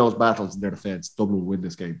they win those battles in their defence, Dublin will win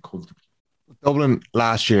this game comfortably. Dublin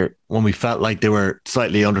last year, when we felt like they were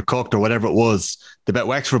slightly undercooked or whatever it was, they bet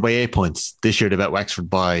Wexford by 8 points. This year they bet Wexford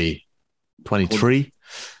by 23.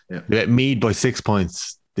 Yeah. They bet Meath by 6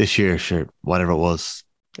 points. This year, sure, whatever it was.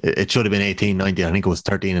 It should have been 18, 19. I think it was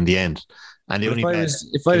 13 in the end. And they only bet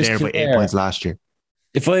Kildare by 8 points last year.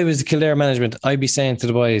 If I was the Kildare management, I'd be saying to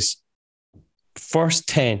the boys, first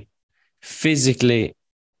 10, physically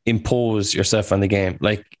impose yourself on the game.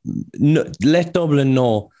 Like, let Dublin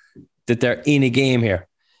know that they're in a game here,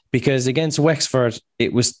 because against Wexford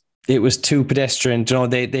it was too pedestrian. You know,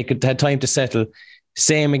 they had time to settle.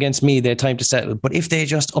 Same against me, they had time to settle. But if they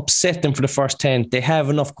just upset them for the first 10, they have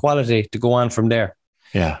enough quality to go on from there.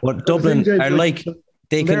 Yeah. But Dublin are like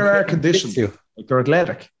there are conditions. Like they're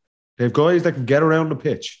athletic. They have guys that can get around the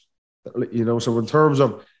pitch. You know, so in terms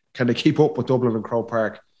of can they keep up with Dublin and Croke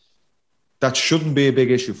Park, that shouldn't be a big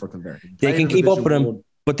issue for Kildare. They can keep up with them.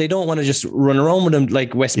 But they don't want to just run around with them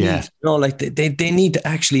like Westmeath. Yeah. You know, like they need to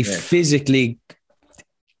actually physically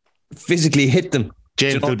hit them.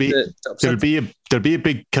 James, there'll be a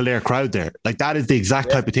big Kildare crowd there. Like that is the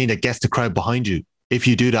exact type of thing that gets the crowd behind you if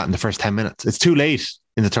you do that in the first 10 minutes. It's too late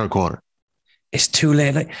in the third quarter. It's too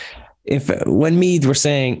late. Like when Meath were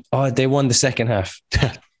saying, "Oh, they won the second half,"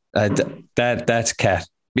 that's cat.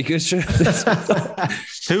 Because who?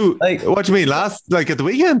 Like, what do you mean? At the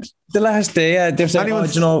weekend? The last day, yeah. They're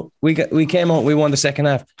saying, we came out, we won the second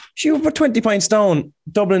half. She was 20 points down.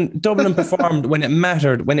 Dublin performed when it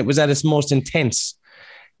mattered, when it was at its most intense.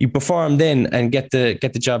 You perform then and get the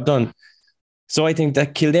job done. So I think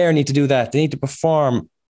that Kildare need to do that. They need to perform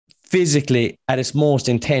physically at its most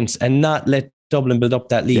intense and not let Dublin build up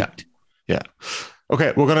that lead. Yeah.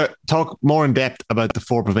 Okay, we're going to talk more in depth about the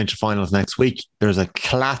 4 provincial finals next week. There's a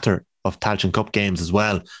clatter of Tailteann Cup games as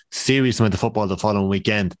well. Serious amount of football the following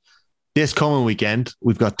weekend. This coming weekend,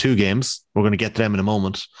 we've got 2 games. We're going to get to them in a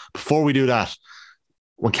moment. Before we do that,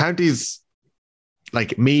 when counties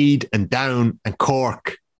like Meath and Down and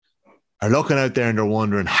Cork are looking out there and they're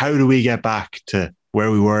wondering, how do we get back to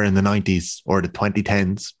where we were in the 90s or the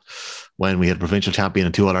 2010s when we had a provincial champion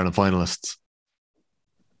and 2 All-Ireland finalists?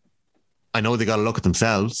 I know they got to look at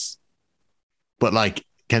themselves, but like,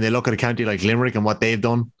 can they look at a county like Limerick and what they've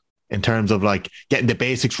done in terms of like getting the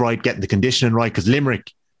basics right, getting the conditioning right? Because Limerick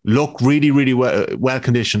look really, really well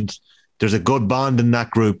conditioned. There's a good bond in that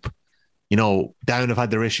group. You know, Down have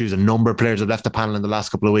had their issues. A number of players have left the panel in the last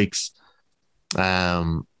couple of weeks.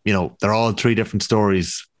 You know, they're all 3 different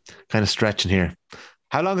stories, kind of stretching here.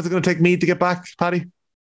 How long is it going to take me to get back, Paddy?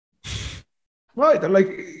 Right,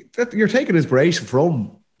 like you're taking inspiration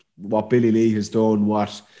from what Billy Lee has done,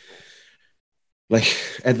 what like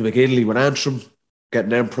Ed McGinley with Antrim,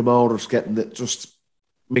 getting them promoters, getting it, just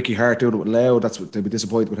Mickey Hart doing it with Leo. That's what they'd be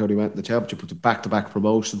disappointed with how they went in the championship with the back-to-back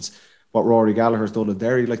promotions. What Rory Gallagher's done in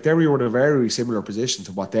Derry, like Derry were in a very similar position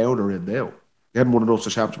to what Down are in now. They hadn't won an Ulster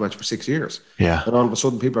Championship match for 6 years, and all of a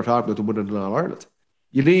sudden people are talking about them winning in All Ireland.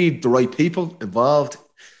 You need the right people involved.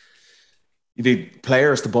 You need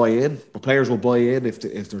players to buy in, but players will buy in if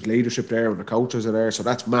there's leadership there and the coaches are there. So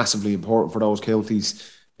that's massively important for those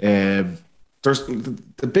counties. There's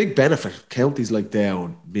the big benefit counties like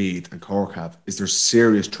Down, Meath and Cork have is there's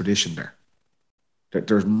serious tradition there.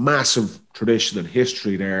 There's massive tradition and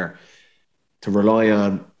history there to rely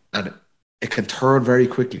on, and it can turn very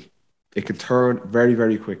quickly. It can turn very,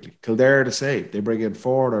 very quickly. Kildare the same. They bring in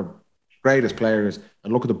 4 of their greatest players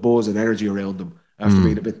and look at the buzz and energy around them after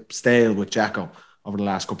being a bit stale with Jacko over the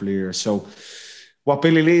last couple of years. So what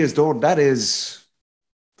Billy Lee has done, that's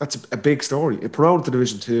a big story. It promoted to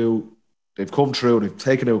Division 2. They've come through. They've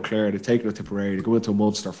taken out Clare. They've taken out Tipperary. They go into a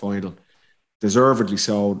Munster final. Deservedly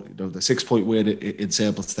so. You know, the 6-point win in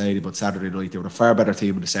Semple Stadium on Saturday night. They were a far better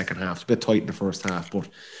team in the second half. It's a bit tight in the first half, but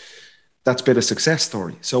that's been a success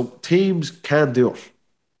story. So teams can do it.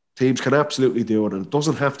 Teams can absolutely do it, and it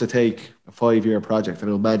doesn't have to take a 5-year project. I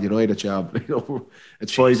know Man United job,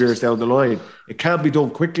 it's 5 years down the line. It can be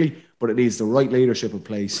done quickly, but it needs the right leadership in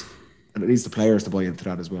place, and it needs the players to buy into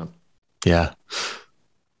that as well. Yeah.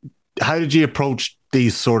 How did you approach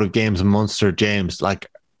these sort of games in Munster, James? Like,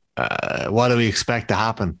 what do we expect to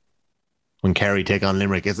happen when Kerry take on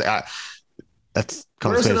Limerick? Is it in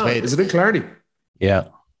Clardy? Yeah.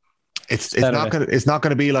 It's not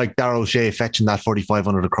gonna be like Darrell O'Shea fetching that 45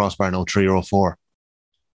 under the crossbar, no 3 or 4.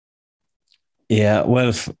 Yeah,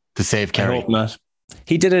 well, to save Kerry. I hope not.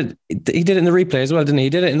 He did it in the replay as well, didn't he? He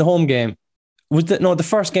did it in the home game. The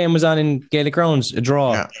first game was on in Gaelic Grounds, a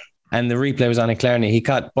draw, and the replay was on in Clarny. He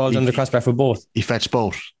caught balls under the crossbar for both. He fetched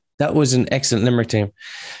both. That was an excellent Limerick team.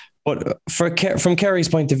 But from Kerry's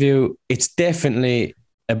point of view, it's definitely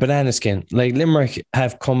a banana skin. Like, Limerick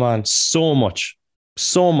have come on so much,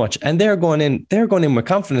 and they're going in with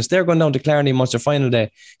confidence. They're going down to Clarny Munster final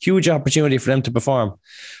day. Huge opportunity for them to perform.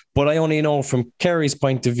 But I only know from Kerry's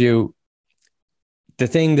point of view, the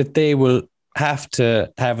thing that they will have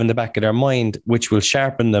to have in the back of their mind, which will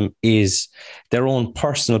sharpen them, is their own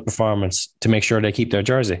personal performance to make sure they keep their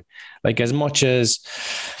jersey. Like, as much as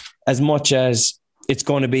it's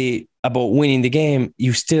going to be about winning the game,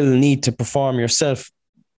 you still need to perform yourself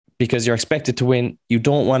because you're expected to win. You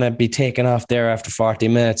don't want to be taken off there after 40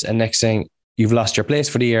 minutes and next thing you've lost your place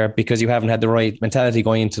for the year because you haven't had the right mentality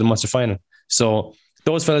going into the Munster final. So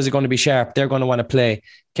those fellas are going to be sharp. They're going to want to play.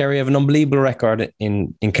 Kerry have an unbelievable record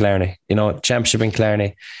in Killarney, championship in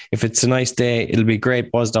Killarney. If it's a nice day, it'll be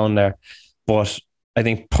great buzz down there. But I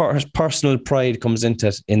think personal pride comes into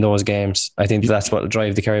it in those games. I think that's what will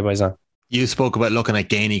drive the Kerry boys on. You spoke about looking at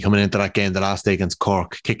Gainey coming into that game the last day against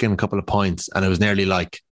Cork, kicking a couple of points, and it was nearly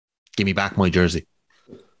like, give me back my jersey.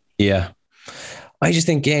 Yeah. I just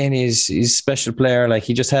think Gainey is a special player. Like,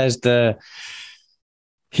 he just has the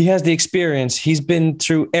experience. He's been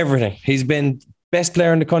through everything. He's been best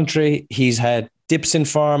player in the country. He's had dips in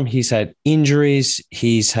form. He's had injuries.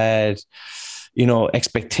 He's had,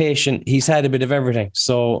 expectation. He's had a bit of everything.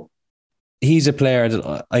 So he's a player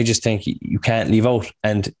that I just think you can't leave out.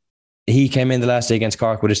 And he came in the last day against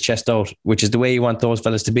Cork with his chest out, which is the way you want those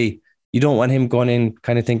fellas to be. You don't want him going in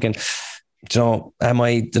kind of thinking, am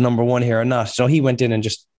I the number one here or not? So he went in and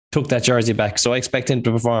just took that jersey back. So I expect him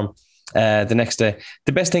to perform the next day.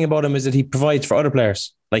 The best thing about him is that he provides for other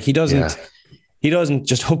players. Like, he doesn't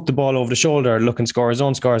just hook the ball over the shoulder, look and score his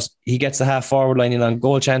own scores. He gets the half forward line in on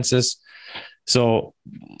goal chances. So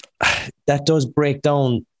that does break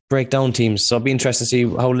down teams. So it'll be interesting to see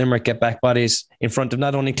how Limerick get back bodies in front of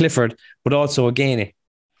not only Clifford, but also a Gainey,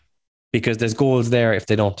 because there's goals there if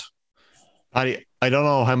they don't. I don't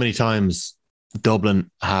know how many times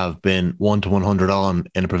Dublin have been 1 to 100 on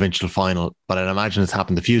in a provincial final, but I'd imagine it's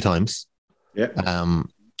happened a few times. Yeah.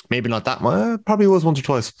 Maybe not that much. Probably was once or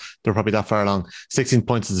twice. They're probably that far along. 16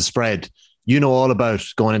 points is a spread. You know all about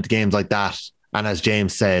going into games like that. And as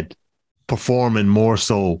James said, performing more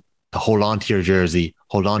so to hold on to your jersey,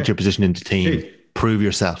 hold on to your position in the team, prove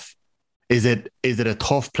yourself. Is it a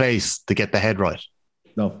tough place to get the head right?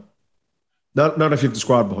 No. Not if you have the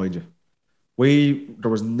squad behind you.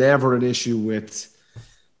 There was never an issue with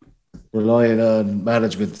relying on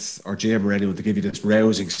management or Jim or anyone to give you this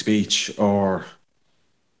rousing speech or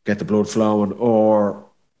get the blood flowing, or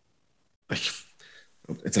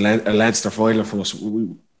it's a Leinster final for us.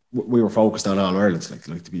 We were focused on All Ireland.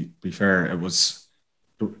 Like to be fair, it was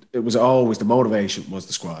always the motivation was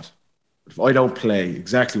the squad. But if I don't play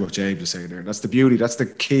exactly what James is saying there, that's the beauty. That's the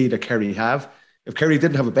key that Kerry have. If Kerry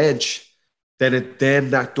didn't have a bench, then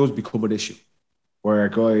that does become an issue, where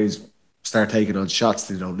guys start taking on shots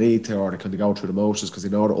they don't need to, or they kind of go through the motions because they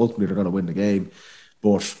know that ultimately they're going to win the game.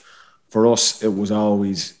 But for us, it was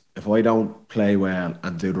always, if I don't play well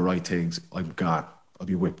and do the right things, I'm gone. I'll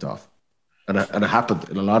be whipped off. And it happened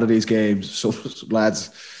in a lot of these games. Some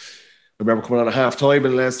lads, I remember coming on at half-time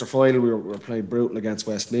in the Leinster final, we were playing brutal against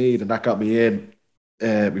Westmeath, and that got me in.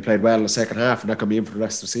 We played well in the second half, and that got me in for the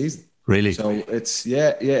rest of the season. Really? So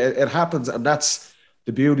it happens, and that's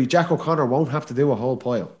the beauty. Jack O'Connor won't have to do a whole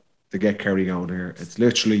pile to get Kerry going here. It's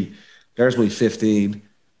literally, there's my 15,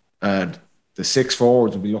 and the 6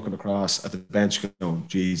 forwards will be looking across at the bench going,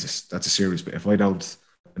 Jesus, that's a serious bit. If I don't,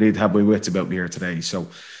 I need to have my wits about me here today. So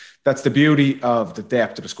that's the beauty of the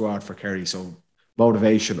depth of the squad for Kerry. So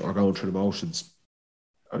motivation or going through the motions,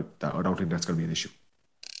 I don't think that's going to be an issue.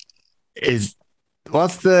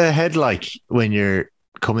 What's the head like when you're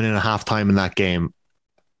coming in at halftime in that game,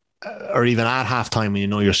 or even at halftime when you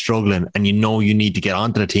know you're struggling and you know you need to get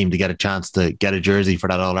onto the team to get a chance to get a jersey for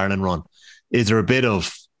that All-Ireland run? Is there a bit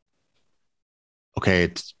of, okay,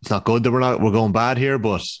 it's not good that we're going bad here,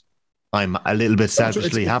 but I'm a little bit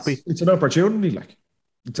selfishly happy? It's an opportunity,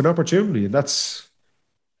 it's an opportunity, and that's,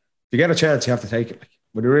 if you get a chance, you have to take it.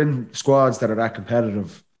 When you're in squads that are that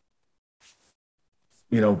competitive,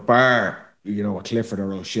 bar, a Clifford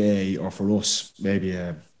or O'Shea, or for us, maybe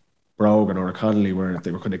a Brogan or a Connolly, where they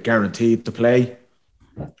were kind of guaranteed to play.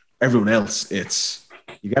 Everyone else, you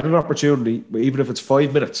get an opportunity, even if it's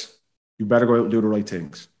 5 minutes, you better go out and do the right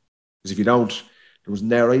things. Because if you don't, there was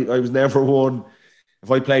never. I was never one. If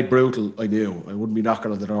I played brutal, I knew I wouldn't be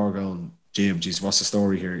knocking on the door going, Jim, geez, what's the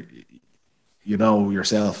story here? You know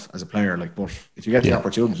yourself as a player, like, but if you get the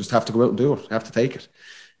opportunity, just have to go out and do it. Have to take it,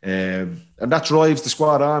 and that drives the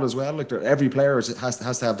squad on as well. Like every player has to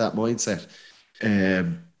have that mindset,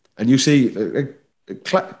 and you see,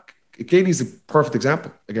 Geaney's the perfect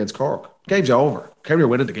example against Cork. Game's over. Kerry are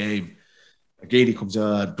winning the game. Geaney comes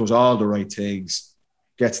on, does all the right things,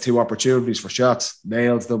 gets 2 opportunities for shots,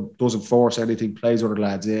 nails them, doesn't force anything, plays other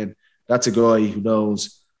lads in. That's a guy who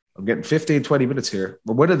knows, I'm getting 15, 20 minutes here.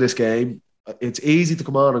 We're winning this game. It's easy to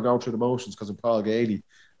come on and go through the motions because I'm Paul Geaney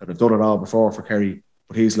and I've done it all before for Kerry.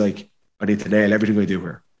 But he's like, I need to nail everything I do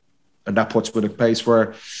here. And that puts him in a place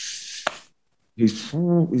where he's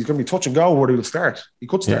going to be touch and go where he'll start. He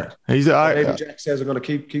could start. Yeah. Maybe Jack says I'm going to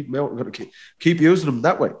keep him out. I'm going to keep using him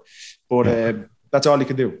that way. But that's all he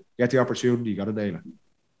can do. Get the opportunity. You got to nail it.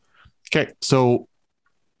 Okay, so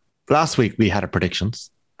last week we had our predictions.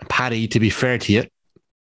 Paddy, to be fair to you,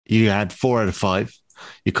 you had 4 out of 5.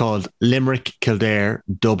 You called Limerick, Kildare,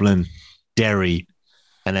 Dublin, Derry,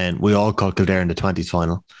 and then we all called Kildare in the 20s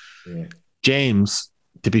final. Yeah. James,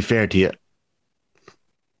 to be fair to you,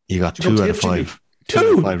 you got 2 out of 5. 2 out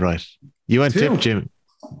of 5 right. You went tip, Jim.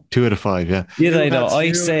 2 out of 5, yeah. Yeah, I know.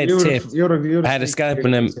 I said tip. I had a scalp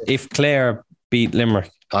on him if Clare beat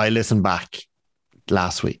Limerick. I listened back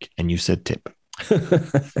last week and you said tip.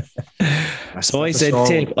 So I said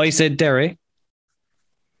tip. I said Derry.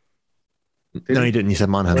 No, you didn't. You said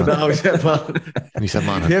Monaghan. No, he said Monaghan. You said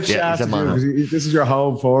Monaghan. Tip yeah, you said Monaghan. This is your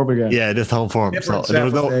home form again. Yeah, this home form. So there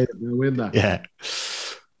was no. Win that. Yeah.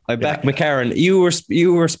 I backed McCarron. You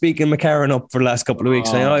were speaking McCarron up for the last couple of weeks.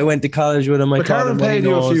 I went to college with him. McCarron paid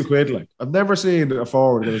you a few quid. Like I've never seen a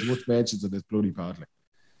forward get as much mentions in this bloody pod. Like.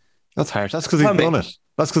 That's hard. That's because he's done it.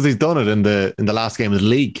 That's because he's done it in the last game of the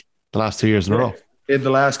league, the last 2 years in a row. In the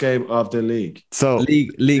last game of the league. So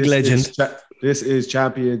league legend. This is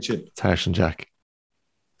championship. It's harsh and Jack.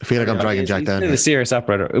 I feel like I'm dragging Jack down. He's a serious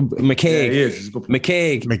operator. McCaig. Yeah, he is.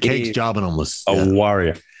 McCaig's jobbing him was a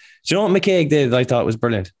warrior. Do you know what McCaig did? I thought was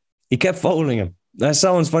brilliant. He kept fouling him. That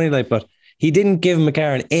sounds funny, like, but he didn't give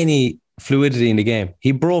McCarron any fluidity in the game.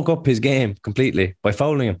 He broke up his game completely by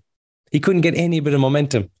fouling him. He couldn't get any bit of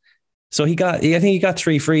momentum. So I think he got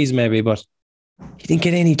 3 frees maybe, but he didn't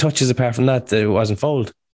get any touches apart from that it wasn't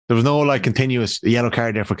fouled. There was no like continuous yellow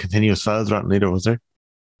card there for continuous fouls rather either, was there?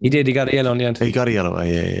 He did. He got a yellow in the end. He got a yellow.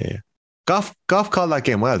 Yeah. Goff called that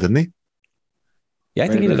game well, didn't he? Yeah, I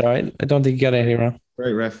think he did all right. I don't think he got anything wrong.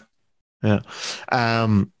 Great ref. Yeah.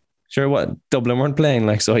 Sure, what Dublin weren't playing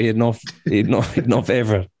like, so he had no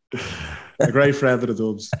favourite. A great friend of the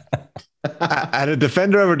Dubs. Had a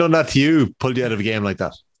defender ever done that to you? Pulled you out of a game like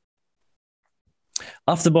that?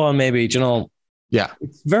 Off the ball, maybe, Yeah.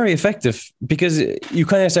 It's very effective because you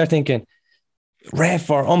kind of start thinking, ref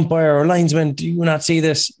or umpire or linesman, do you not see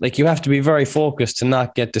this? Like, you have to be very focused to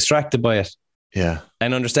not get distracted by it. Yeah.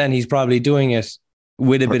 And understand he's probably doing it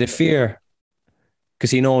with a bit of fear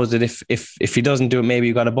because he knows that if he doesn't do it, maybe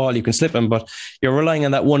you got a ball, you can slip him, but you're relying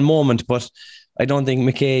on that one moment. But I don't think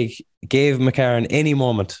McCaig gave McCarron any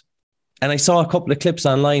moment. And I saw a couple of clips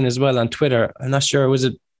online as well on Twitter. I'm not sure, was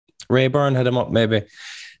it Ray Byrne had him up maybe,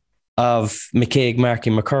 of McCaig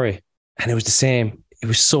marking McCurry. And it was the same. It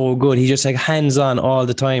was so good. He just like hands on all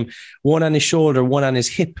the time. One on his shoulder, one on his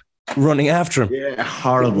hip, running after him. Yeah,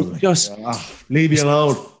 horrible. Just leave me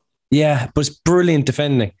alone. Yeah, but it's brilliant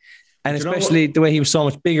defending. And especially the way he was so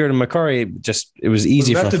much bigger than McCurry, it was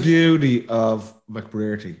easy for him. That's the beauty of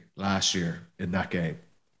McBrearty last year in that game.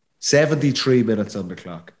 73 minutes on the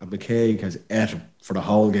clock, and McCaig has ate him for the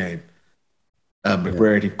whole game. And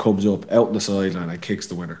McBrearty comes up out on the sideline and kicks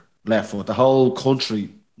the winner. Left foot. The whole country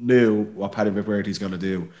knew what Paddy McBrearty's going to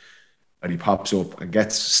do. And he pops up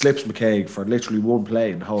and slips McCaig for literally one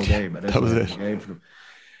play in the whole game. And that was it. Game for him.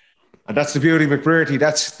 And that's the beauty of McBrearty.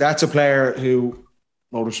 That's a player who,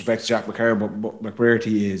 no disrespect to Jack McCarron, but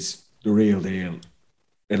McBrearty is the real deal.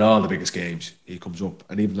 In all the biggest games, he comes up.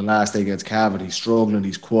 And even the last day against Cavan, he's struggling,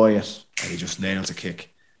 he's quiet, and he just nails a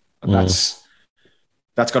kick. And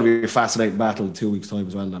that's going to be a fascinating battle in 2 weeks' time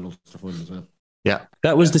as well, in that Ulster final as well. Yeah.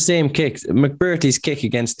 That was the same kick. McBrearty's kick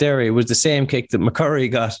against Derry was the same kick that McCurry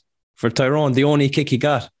got for Tyrone, the only kick he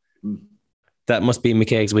got. That must be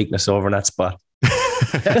McCaig's weakness over in that spot.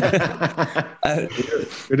 I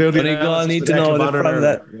need to know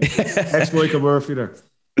that. Ex-Michael Murphy there.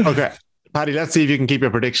 Okay. Paddy, let's see if you can keep your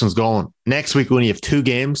predictions going. Next week, we only have 2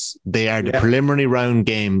 games. They are the preliminary round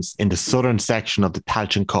games in the southern section of the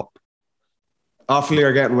Tailteann Cup. Offaly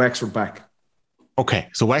are getting Wexford back. Okay,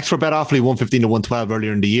 so Wexford bet Offaly 115 to 112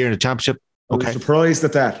 earlier in the year in the championship. I was surprised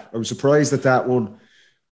at that one.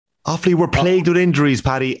 Offaly were plagued with injuries,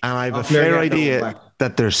 Paddy, and I have a fair idea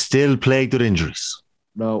that they're still plagued with injuries.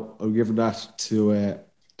 No, I'm giving that to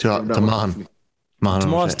Mahan.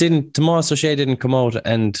 Tomas O'Shea didn't come out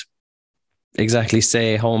and exactly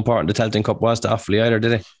say how important the Telton Cup was to Offaly either,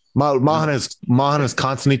 did he? Mahan has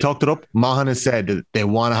constantly talked it up. Mahan has said that they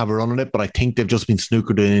want to have a run on it, but I think they've just been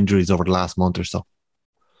snookered in injuries over the last month or so.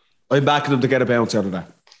 I'm backing them to get a bounce out of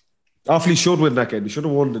that. Offaly should win that game. They should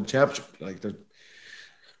have won the championship. Like, they're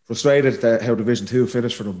frustrated at how Division 2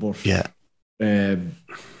 finished for them, but yeah,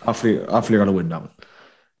 Offaly are going to win that one.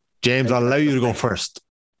 James, I'll allow you to go first.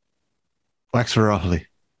 Wexford or Offaly?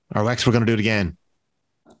 Or Wexford going to do it again?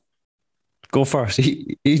 Go first.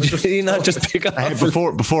 He not just pick up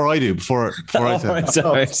before I do. Before I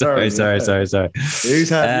say. Sorry. You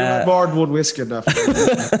had more than one whiskey in that.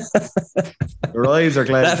 Your eyes are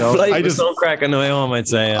glad. That flight was so cracking the way home, I'd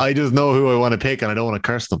say. I just know who I want to pick, and I don't want to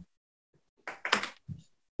curse them.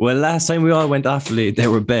 Well, last time we all went Offaly, they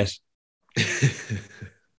were bet.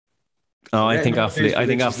 I think Offaly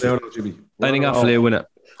will win it.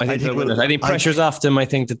 I think pressure's off them. I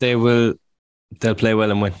think that they'll play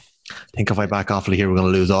well and win. I think if I back Offaly here, we're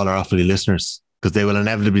going to lose all our Offaly listeners because they will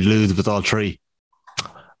inevitably lose if it's all three.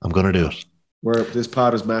 I'm going to do it. Where this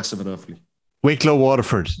pod is massive in Offaly. Wicklow,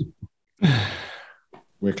 Waterford.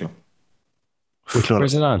 Wicklow.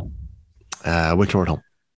 Where's it on? Wicklow at home.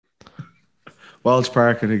 Walsh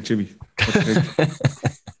Park, I think, Jimmy.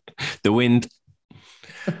 The wind.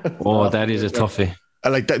 Oh, that is a toughie.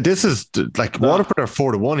 Like that, this is like Waterford are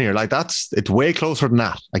 4-1 here. Like it's way closer than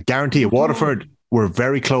that. I guarantee you, Waterford were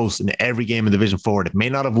very close in every game in Division 4. They may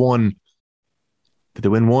not have won. Did they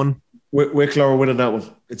win one? Wicklow are winning that one.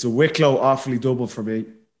 It's a Wicklow Offaly double for me.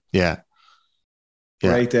 Yeah.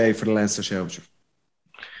 Great day for the Leinster Championship.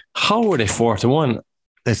 How were they 4-1?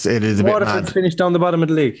 It is a Waterford bit mad. Finished down the bottom of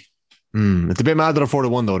the league. It's a bit mad that they're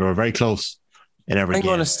 4-1 though. They were very close in every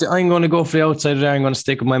game. I'm going to go for the outside there. I'm going to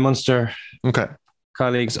stick with my Munster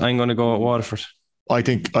colleagues. I'm going to go at Waterford. I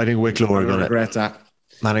think Wicklow are going to regret that.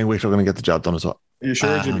 I think Wicklow are going to get the job done as well. Are you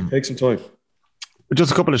sure, Jimmy? Take some time.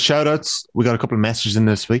 Just a couple of shout outs. We got a couple of messages in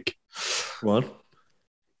this week. Go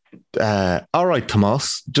on. All right,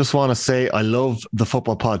 Tomas. Just want to say I love the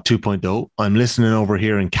Football Pod 2.0. I'm listening over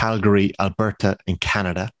here in Calgary, Alberta, in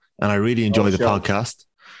Canada, and I really enjoy the podcast.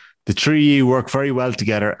 The three of you work very well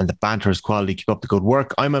together and the banter is quality. Keep up the good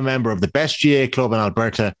work. I'm a member of the best GA club in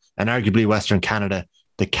Alberta and arguably Western Canada,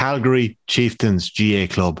 the Calgary Chieftains GA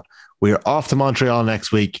Club. We are off to Montreal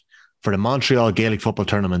next week for the Montreal Gaelic Football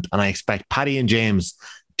Tournament, and I expect Paddy and James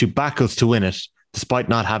to back us to win it, despite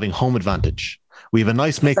not having home advantage. We have a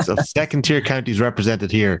nice mix of second-tier counties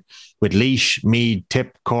represented here, with Laois, Meath,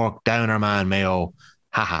 Tip, Cork, Down, Armagh, Mayo.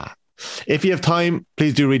 Haha. If you have time,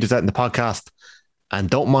 please do read this out in the podcast, and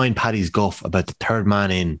don't mind Paddy's guff about the third man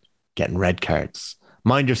in getting red cards.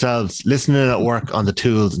 Mind yourselves, listening at work on the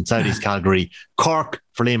tools in South East Calgary. Cork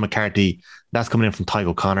for Liam McCarthy. That's coming in from Tig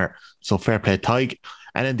O'Connor. So fair play, Tig.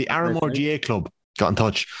 And then the Arramore GA Club got in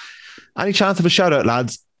touch. Any chance of a shout out,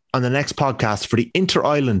 lads, on the next podcast for the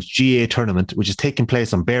Inter-Island GA tournament, which is taking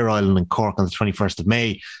place on Bear Island in Cork on the 21st of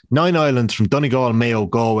May. 9 islands from Donegal, Mayo,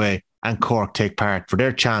 Galway and Cork take part for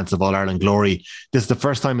their chance of All-Ireland glory. This is the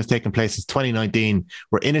first time it's taken place since 2019,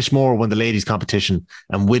 where Inishmore won the ladies' competition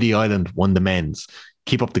and Whiddy Island won the men's.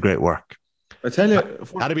 Keep up the great work. I tell you,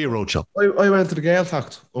 that'd be a roadshow. I went to the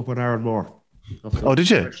Gaeltacht up in Arranmore. Oh, did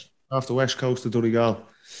you? Off the west coast of Donegal.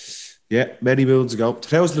 Yeah, many moons ago.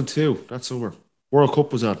 2002, that summer. World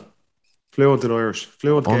Cup was on. Fluent in Irish.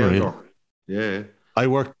 Fluent Gaelic. Yeah. I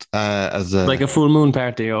worked as a... Like a full moon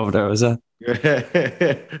party over there, was that?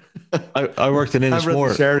 I worked in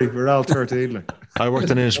Inishmore. Sherry, we're all 13. Like. I worked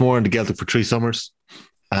in Inishmore in the Gaeltacht for 3 summers.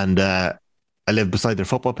 And I lived beside their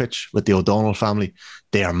football pitch with the O'Donnell family.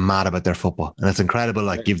 They are mad about their football. And it's incredible.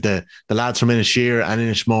 Like, you've the lads from Inishmore and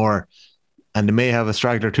Inishmore, and they may have a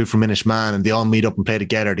straggler or two from Inishman, and they all meet up and play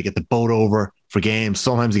together to get the boat over for games.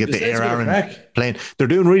 Sometimes they get the Air Aaron playing. They're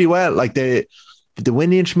doing really well. Like, they win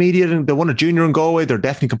the intermediate, and they won a junior in Galway. They're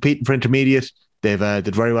definitely competing for intermediate. They've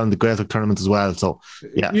did very well in the Gaelic tournament as well. So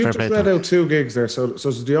yeah, you just read out 2 gigs there. So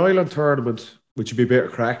it's the Island tournament, which would be a bit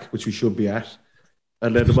of crack, which we should be at,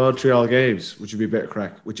 and then the Montreal games, which would be a bit of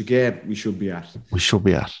crack, which again we should be at.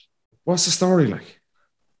 What's the story like?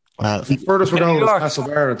 Furthest we're going was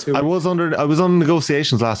Castlebar too. I was on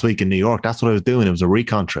negotiations last week in New York. That's what I was doing. It was a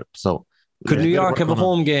recon trip. So could New York have a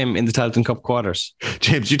home game in the Telton Cup quarters?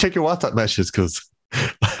 James, you take your WhatsApp messages because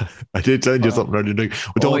I did send you something earlier.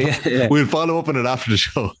 We'll follow up on it after the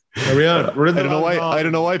show. Are we on? I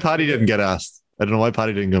don't know why Paddy didn't get asked. I don't know why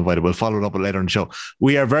Paddy didn't get invited. We'll follow it up later in the show.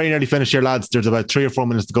 We are very nearly finished here, lads. There's about 3 or 4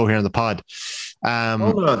 minutes to go here in the pod.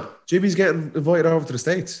 Hold on. Jimmy's getting invited over to the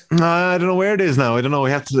States. I don't know where it is now. I don't know. We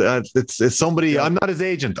have to. It's somebody. I'm not his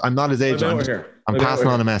agent. I'm passing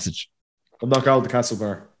on a message. I'm not going to Castle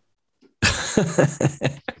Bar.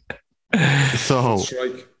 So,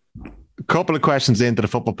 a couple of questions into the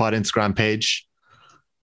Football Pod Instagram page.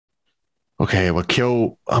 Okay, well,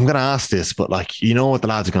 Kyo, I'm going to ask this, but like, you know what the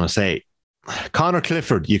lads are going to say. Con or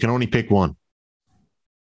Clifford, you can only pick one.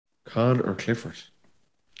 Con or Clifford?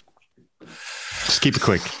 Just keep it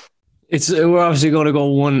quick. We're obviously going to go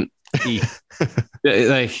one E.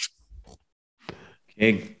 Like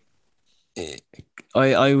King.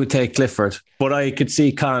 I would take Clifford, but I could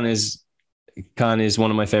see Con is one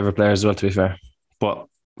of my favorite players as well, to be fair. But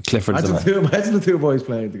Clifford's imagine the two boys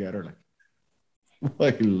playing together.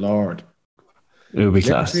 Like, my lord. It would be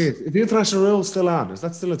class. If the international rule's still on, is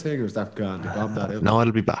that still a thing or is that gone? That out? No,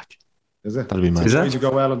 it'll be back. Is it? That'll be mad. Is that? You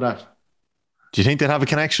go well on that. Do you think they'd have a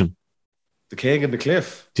connection? The King and the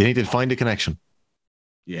Cliff. Do you think they'd find a connection?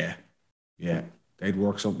 Yeah. They'd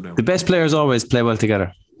work something out. The best players always play well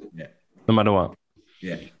together. Yeah. No matter what.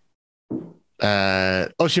 Yeah.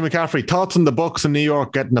 Oshie McCaffrey, thoughts on the Bucks in New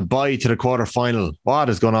York getting a bye to the quarter-final? What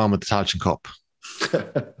is going on with the Tailteann Cup?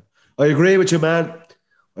 I agree with you, man.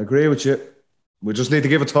 I agree with you. We just need to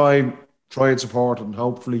give it time, try and support it, and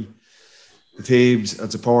hopefully the teams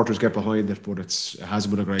and supporters get behind it, but it hasn't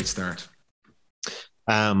been a great start.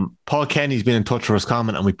 Paul Kenny's been in touch with us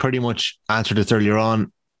comment, and we pretty much answered this earlier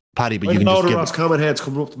on, Paddy, but you can just give... Ross comment heads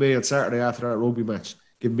coming up to me on Saturday after that rugby match,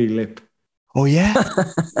 giving me lip. Oh, yeah?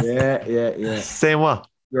 Yeah. Saying what?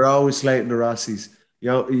 You're always slating the Rossies. You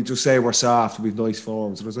know, you just say we're soft and we've nice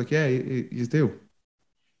forms. And I was like, yeah, you do.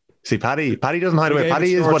 See, Paddy doesn't hide away.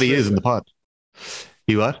 Paddy is what he is in the pod.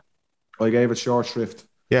 You what? I gave it short shrift.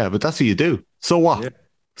 Yeah, but that's what you do. So what? Yeah.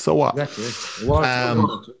 So what? Exactly.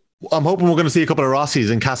 I'm hoping we're going to see a couple of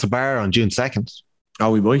Rossies in Castlebar on June 2nd.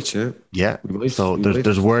 Oh, we might, yeah. Yeah. So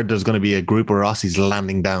there's word there's going to be a group of Rossies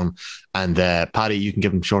landing down, and Paddy, you can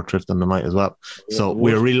give them short shrift on the night as well. So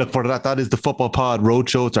we're really looking forward to that. That is the Football Pod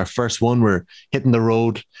Roadshow. It's our first one. We're hitting the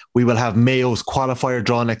road. We will have Mayo's qualifier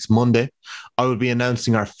draw next Monday. I will be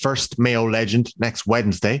announcing our first Mayo legend next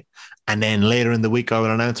Wednesday, and then later in the week I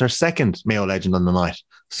will announce our second Mayo legend on the night.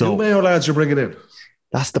 So 2 Mayo lads you're bringing in.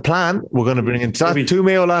 That's the plan. We're going to bring in 2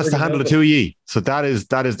 Mayo lads to handle the 2 ye. So that is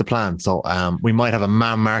the plan. So we might have a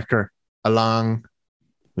man marker along.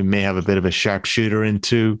 We may have a bit of a sharpshooter in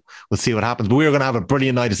too. We'll see what happens. But we're going to have a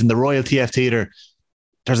brilliant night. It's in the Royal TF Theatre.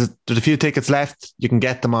 There's a few tickets left. You can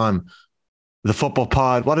get them on the Football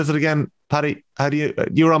Pod. What is it again, Paddy? How do you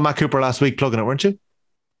were on Matt Cooper last week plugging it, weren't you?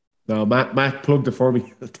 No, Matt plugged it for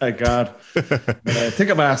me. Thank God.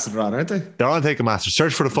 Ticketmaster are on, aren't they? They're on Ticketmaster.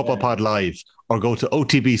 Search for the Football Pod Live or go to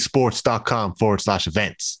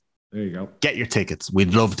otbsports.com/events. There you go. Get your tickets.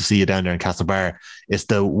 We'd love to see you down there in Castlebar. It's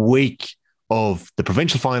the week of the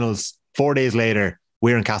provincial finals. 4 days later,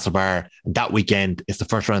 we're in Castlebar. That weekend, it's the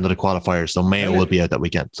first round of the qualifiers. So Mayo will be out that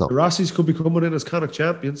weekend. So the Rossies could be coming in as Connacht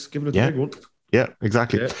champions, giving it a big one. Yeah,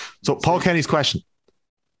 exactly. Yeah. So Paul Kenny's question.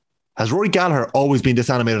 Has Rory Gallagher always been this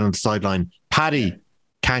animated on the sideline? Paddy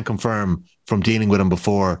can't confirm from dealing with him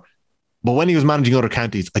before. But when he was managing other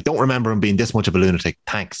counties, I don't remember him being this much of a lunatic.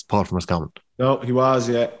 Thanks, Paul, from his comment. No, he was,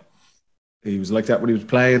 yeah. He was like that when he was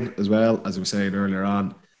playing as well, as I was saying earlier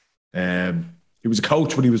on. He was a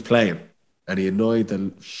coach when he was playing, and he annoyed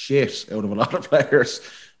the shit out of a lot of players.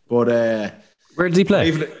 But where did he play?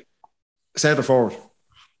 Even centre forward.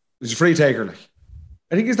 He's a free taker, like.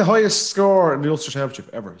 I think he's the highest scorer in the Ulster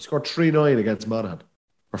Championship ever. He scored 3-9 against Monaghan,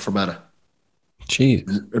 or for Mana.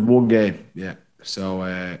 Jeez. In one game, yeah. So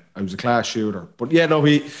I was a class shooter. But yeah, no,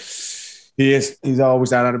 he's always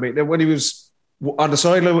that animated. Now, when he was on the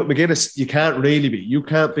sideline with McGuinness, you can't really be. You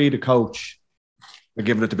can't be the coach and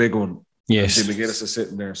giving it the big one. Yes. McGuinness is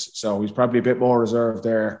sitting there. So he's probably a bit more reserved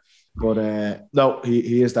there. But no,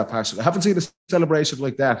 he is that passionate. I haven't seen a celebration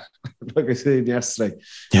like that, like I seen yesterday.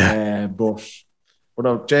 Yeah. But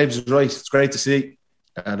no, James is right. It's great to see.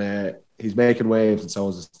 And he's making waves, and so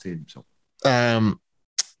is his team. So.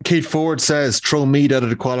 Keith Ford says, throw Meath out of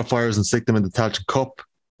the qualifiers and stick them in the Tailteann Cup.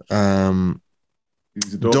 Donald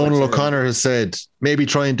O'Connor has said, maybe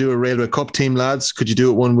try and do a Railway Cup team, lads. Could you do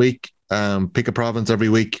it 1 week? Pick a province every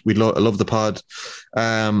week. We'd love the pod.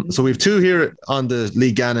 So we have 2 here on the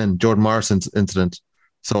Lee Gannon, Jordan Morrison incident.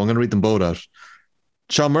 So I'm going to read them both out.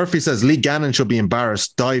 Sean Murphy says, Lee Gannon should be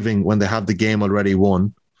embarrassed diving when they have the game already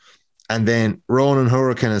won. And then Ronan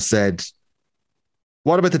Hurricane has said,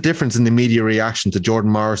 what about the difference in the media reaction to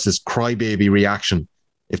Jordan Morris's crybaby reaction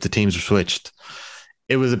if the teams were switched?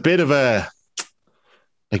 It was a bit of a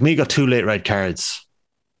Like me got 2 late red cards.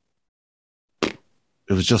 It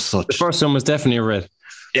was just such. The first one was definitely a red.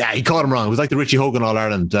 Yeah, he caught him wrong. It was like the Richie Hogan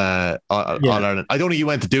All-Ireland. All-Ireland. I don't think he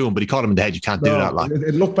went to do him, but he caught him in the head. You can't do that. Like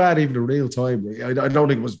it looked bad even in real time. I don't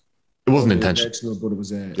think it was. It wasn't intentional, but it was.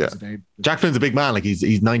 Jack Flynn's a big man. Like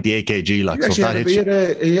he's 98 kg. Like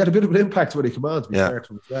he had a bit of an impact when he came on.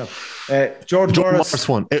 George Morris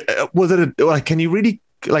one. Was it like? Can you really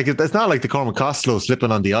like? It's not like the Cormac Costello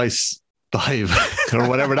slipping on the ice dive or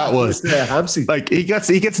whatever that was. Like he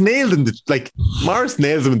gets nailed in the like Morris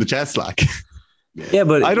nails him in the chest. Like yeah,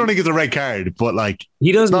 but I don't think it's a red card. But like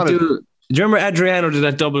he doesn't do. Do you remember Adriano did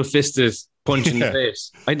that double fisted punch in the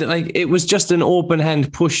face? I did, like it was just an open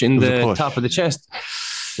hand push in the top of the chest.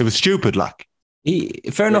 It was stupid. Like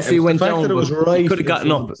fair enough. He went down, but he could have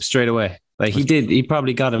gotten up straight away. Like he did. He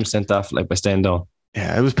probably got him sent off like by staying down.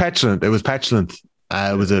 Yeah, it was petulant. It was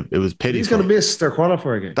pity. He's going to miss their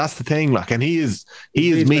qualifier game. That's the thing. Like, and he is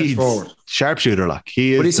Meath's sharpshooter. Like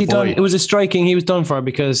he is. But is he done? It was a striking. He was done for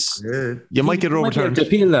because you might get it overturned.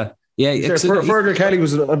 Appeal that. Yeah, Fergal Kelly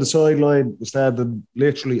was on the sideline, was standing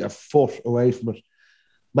literally a foot away from it.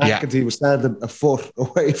 McEntee was standing a foot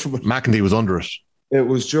away from it. McEntee was under it. It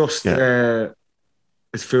was just,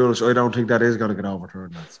 it's foolish. I don't think that is going to get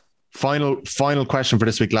overturned. Final question for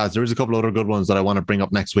this week, lads. There is a couple other good ones that I want to bring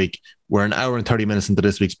up next week. We're an hour and 30 minutes into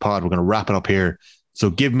this week's pod. We're going to wrap it up here. So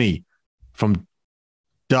give me from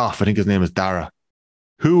Duff, I think his name is Dara,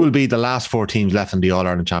 who will be the last 4 teams left in the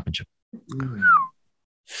All-Ireland Championship?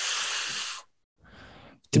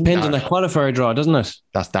 Depends on that qualifier draw, doesn't it?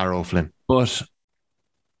 That's Dara O'Flynn. But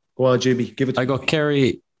go on, Jimmy, give it to me. I got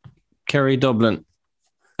Kerry Dublin.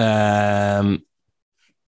 I'm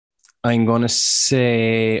going to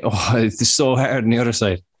say, it's so hard on the other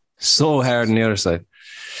side.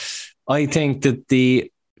 I think that the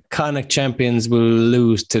Connacht champions will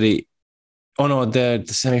lose to the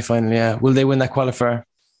semi-final, yeah. Will they win that qualifier?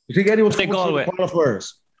 You think anyone's going to the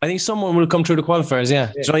qualifiers? I think someone will come through the qualifiers,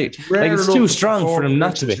 yeah. So it's too strong for them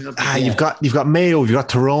not to be. You've got Mayo, you've got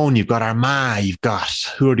Tyrone, you've got Armagh, you've got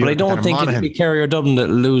who are the? But I don't think it'll be Kerry or Dublin that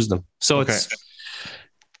lose them. So it's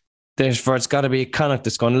got to be Connacht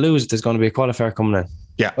that's going to lose. There's going to be a qualifier coming in.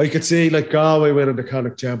 Yeah, I could see like Galway winning the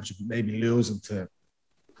Connacht championship, maybe losing to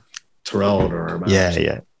Tyrone or Armagh.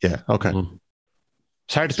 Yeah. Okay. Mm.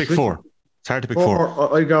 It's hard to pick 4. It's hard to pick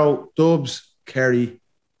 4. I go Dubs, Kerry,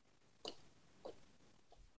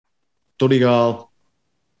 Donegal,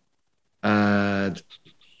 and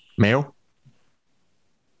Mayo.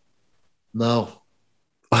 No,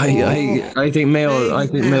 I think Mayo. I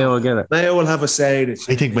think Mayo will get it. Mayo will have a say.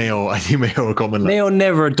 I think Mayo will come in. Mayo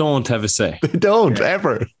never don't have a say. They don't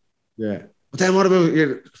ever. Yeah, but then what about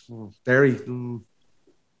Derry?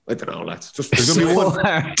 I don't know, lads. It's so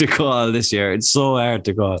hard to call this year. It's so hard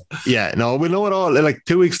to call. Yeah, no, we'll know it all. Like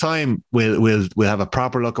 2 weeks' time, we'll have a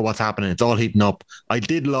proper look at what's happening. It's all heating up. I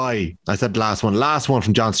did lie. I said last one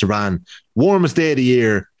from John Servan. Warmest day of the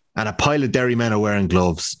year, and a pile of Derry men are wearing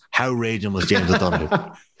gloves. How raging was James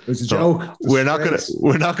O'Donoghue? It's a joke. We're not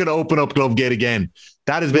gonna open up Glove Gate again.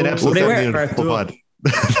 That has been episode 17 of the pod.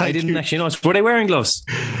 I didn't actually know. Were they wearing gloves?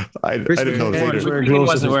 I didn't know. McKinless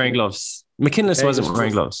wasn't wearing gloves. McKinless wasn't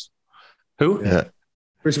wearing gloves. Who? Yeah.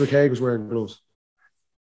 Chris McKaig was wearing gloves.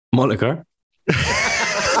 Mulliker.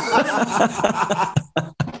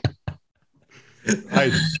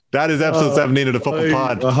 That is episode 17 of the football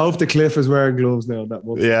pod. I hope the Cliff is wearing gloves now. That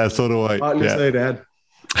month. Yeah, so do I. Say that.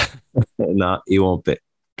 No, he won't be.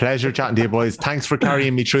 Pleasure chatting to you, boys. Thanks for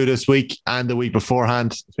carrying me through this week and the week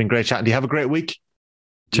beforehand. It's been great chatting to you. Have a great week.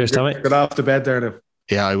 Cheers, Tommy. Get off to bed there now.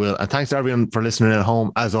 Yeah, I will. And thanks to everyone for listening at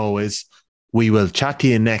home. As always, we will chat to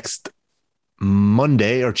you next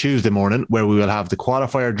Monday or Tuesday morning, where we will have the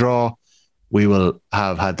qualifier draw. We will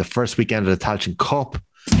have had the first weekend of the Tailteann Cup.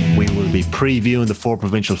 We will be previewing the 4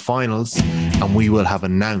 provincial finals, and we will have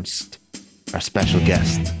announced our special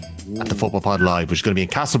guest at the Football Pod Live, which is going to be in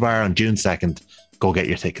Castlebar on June 2nd. Go get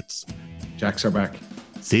your tickets. Jacks are back.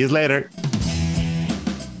 See you later.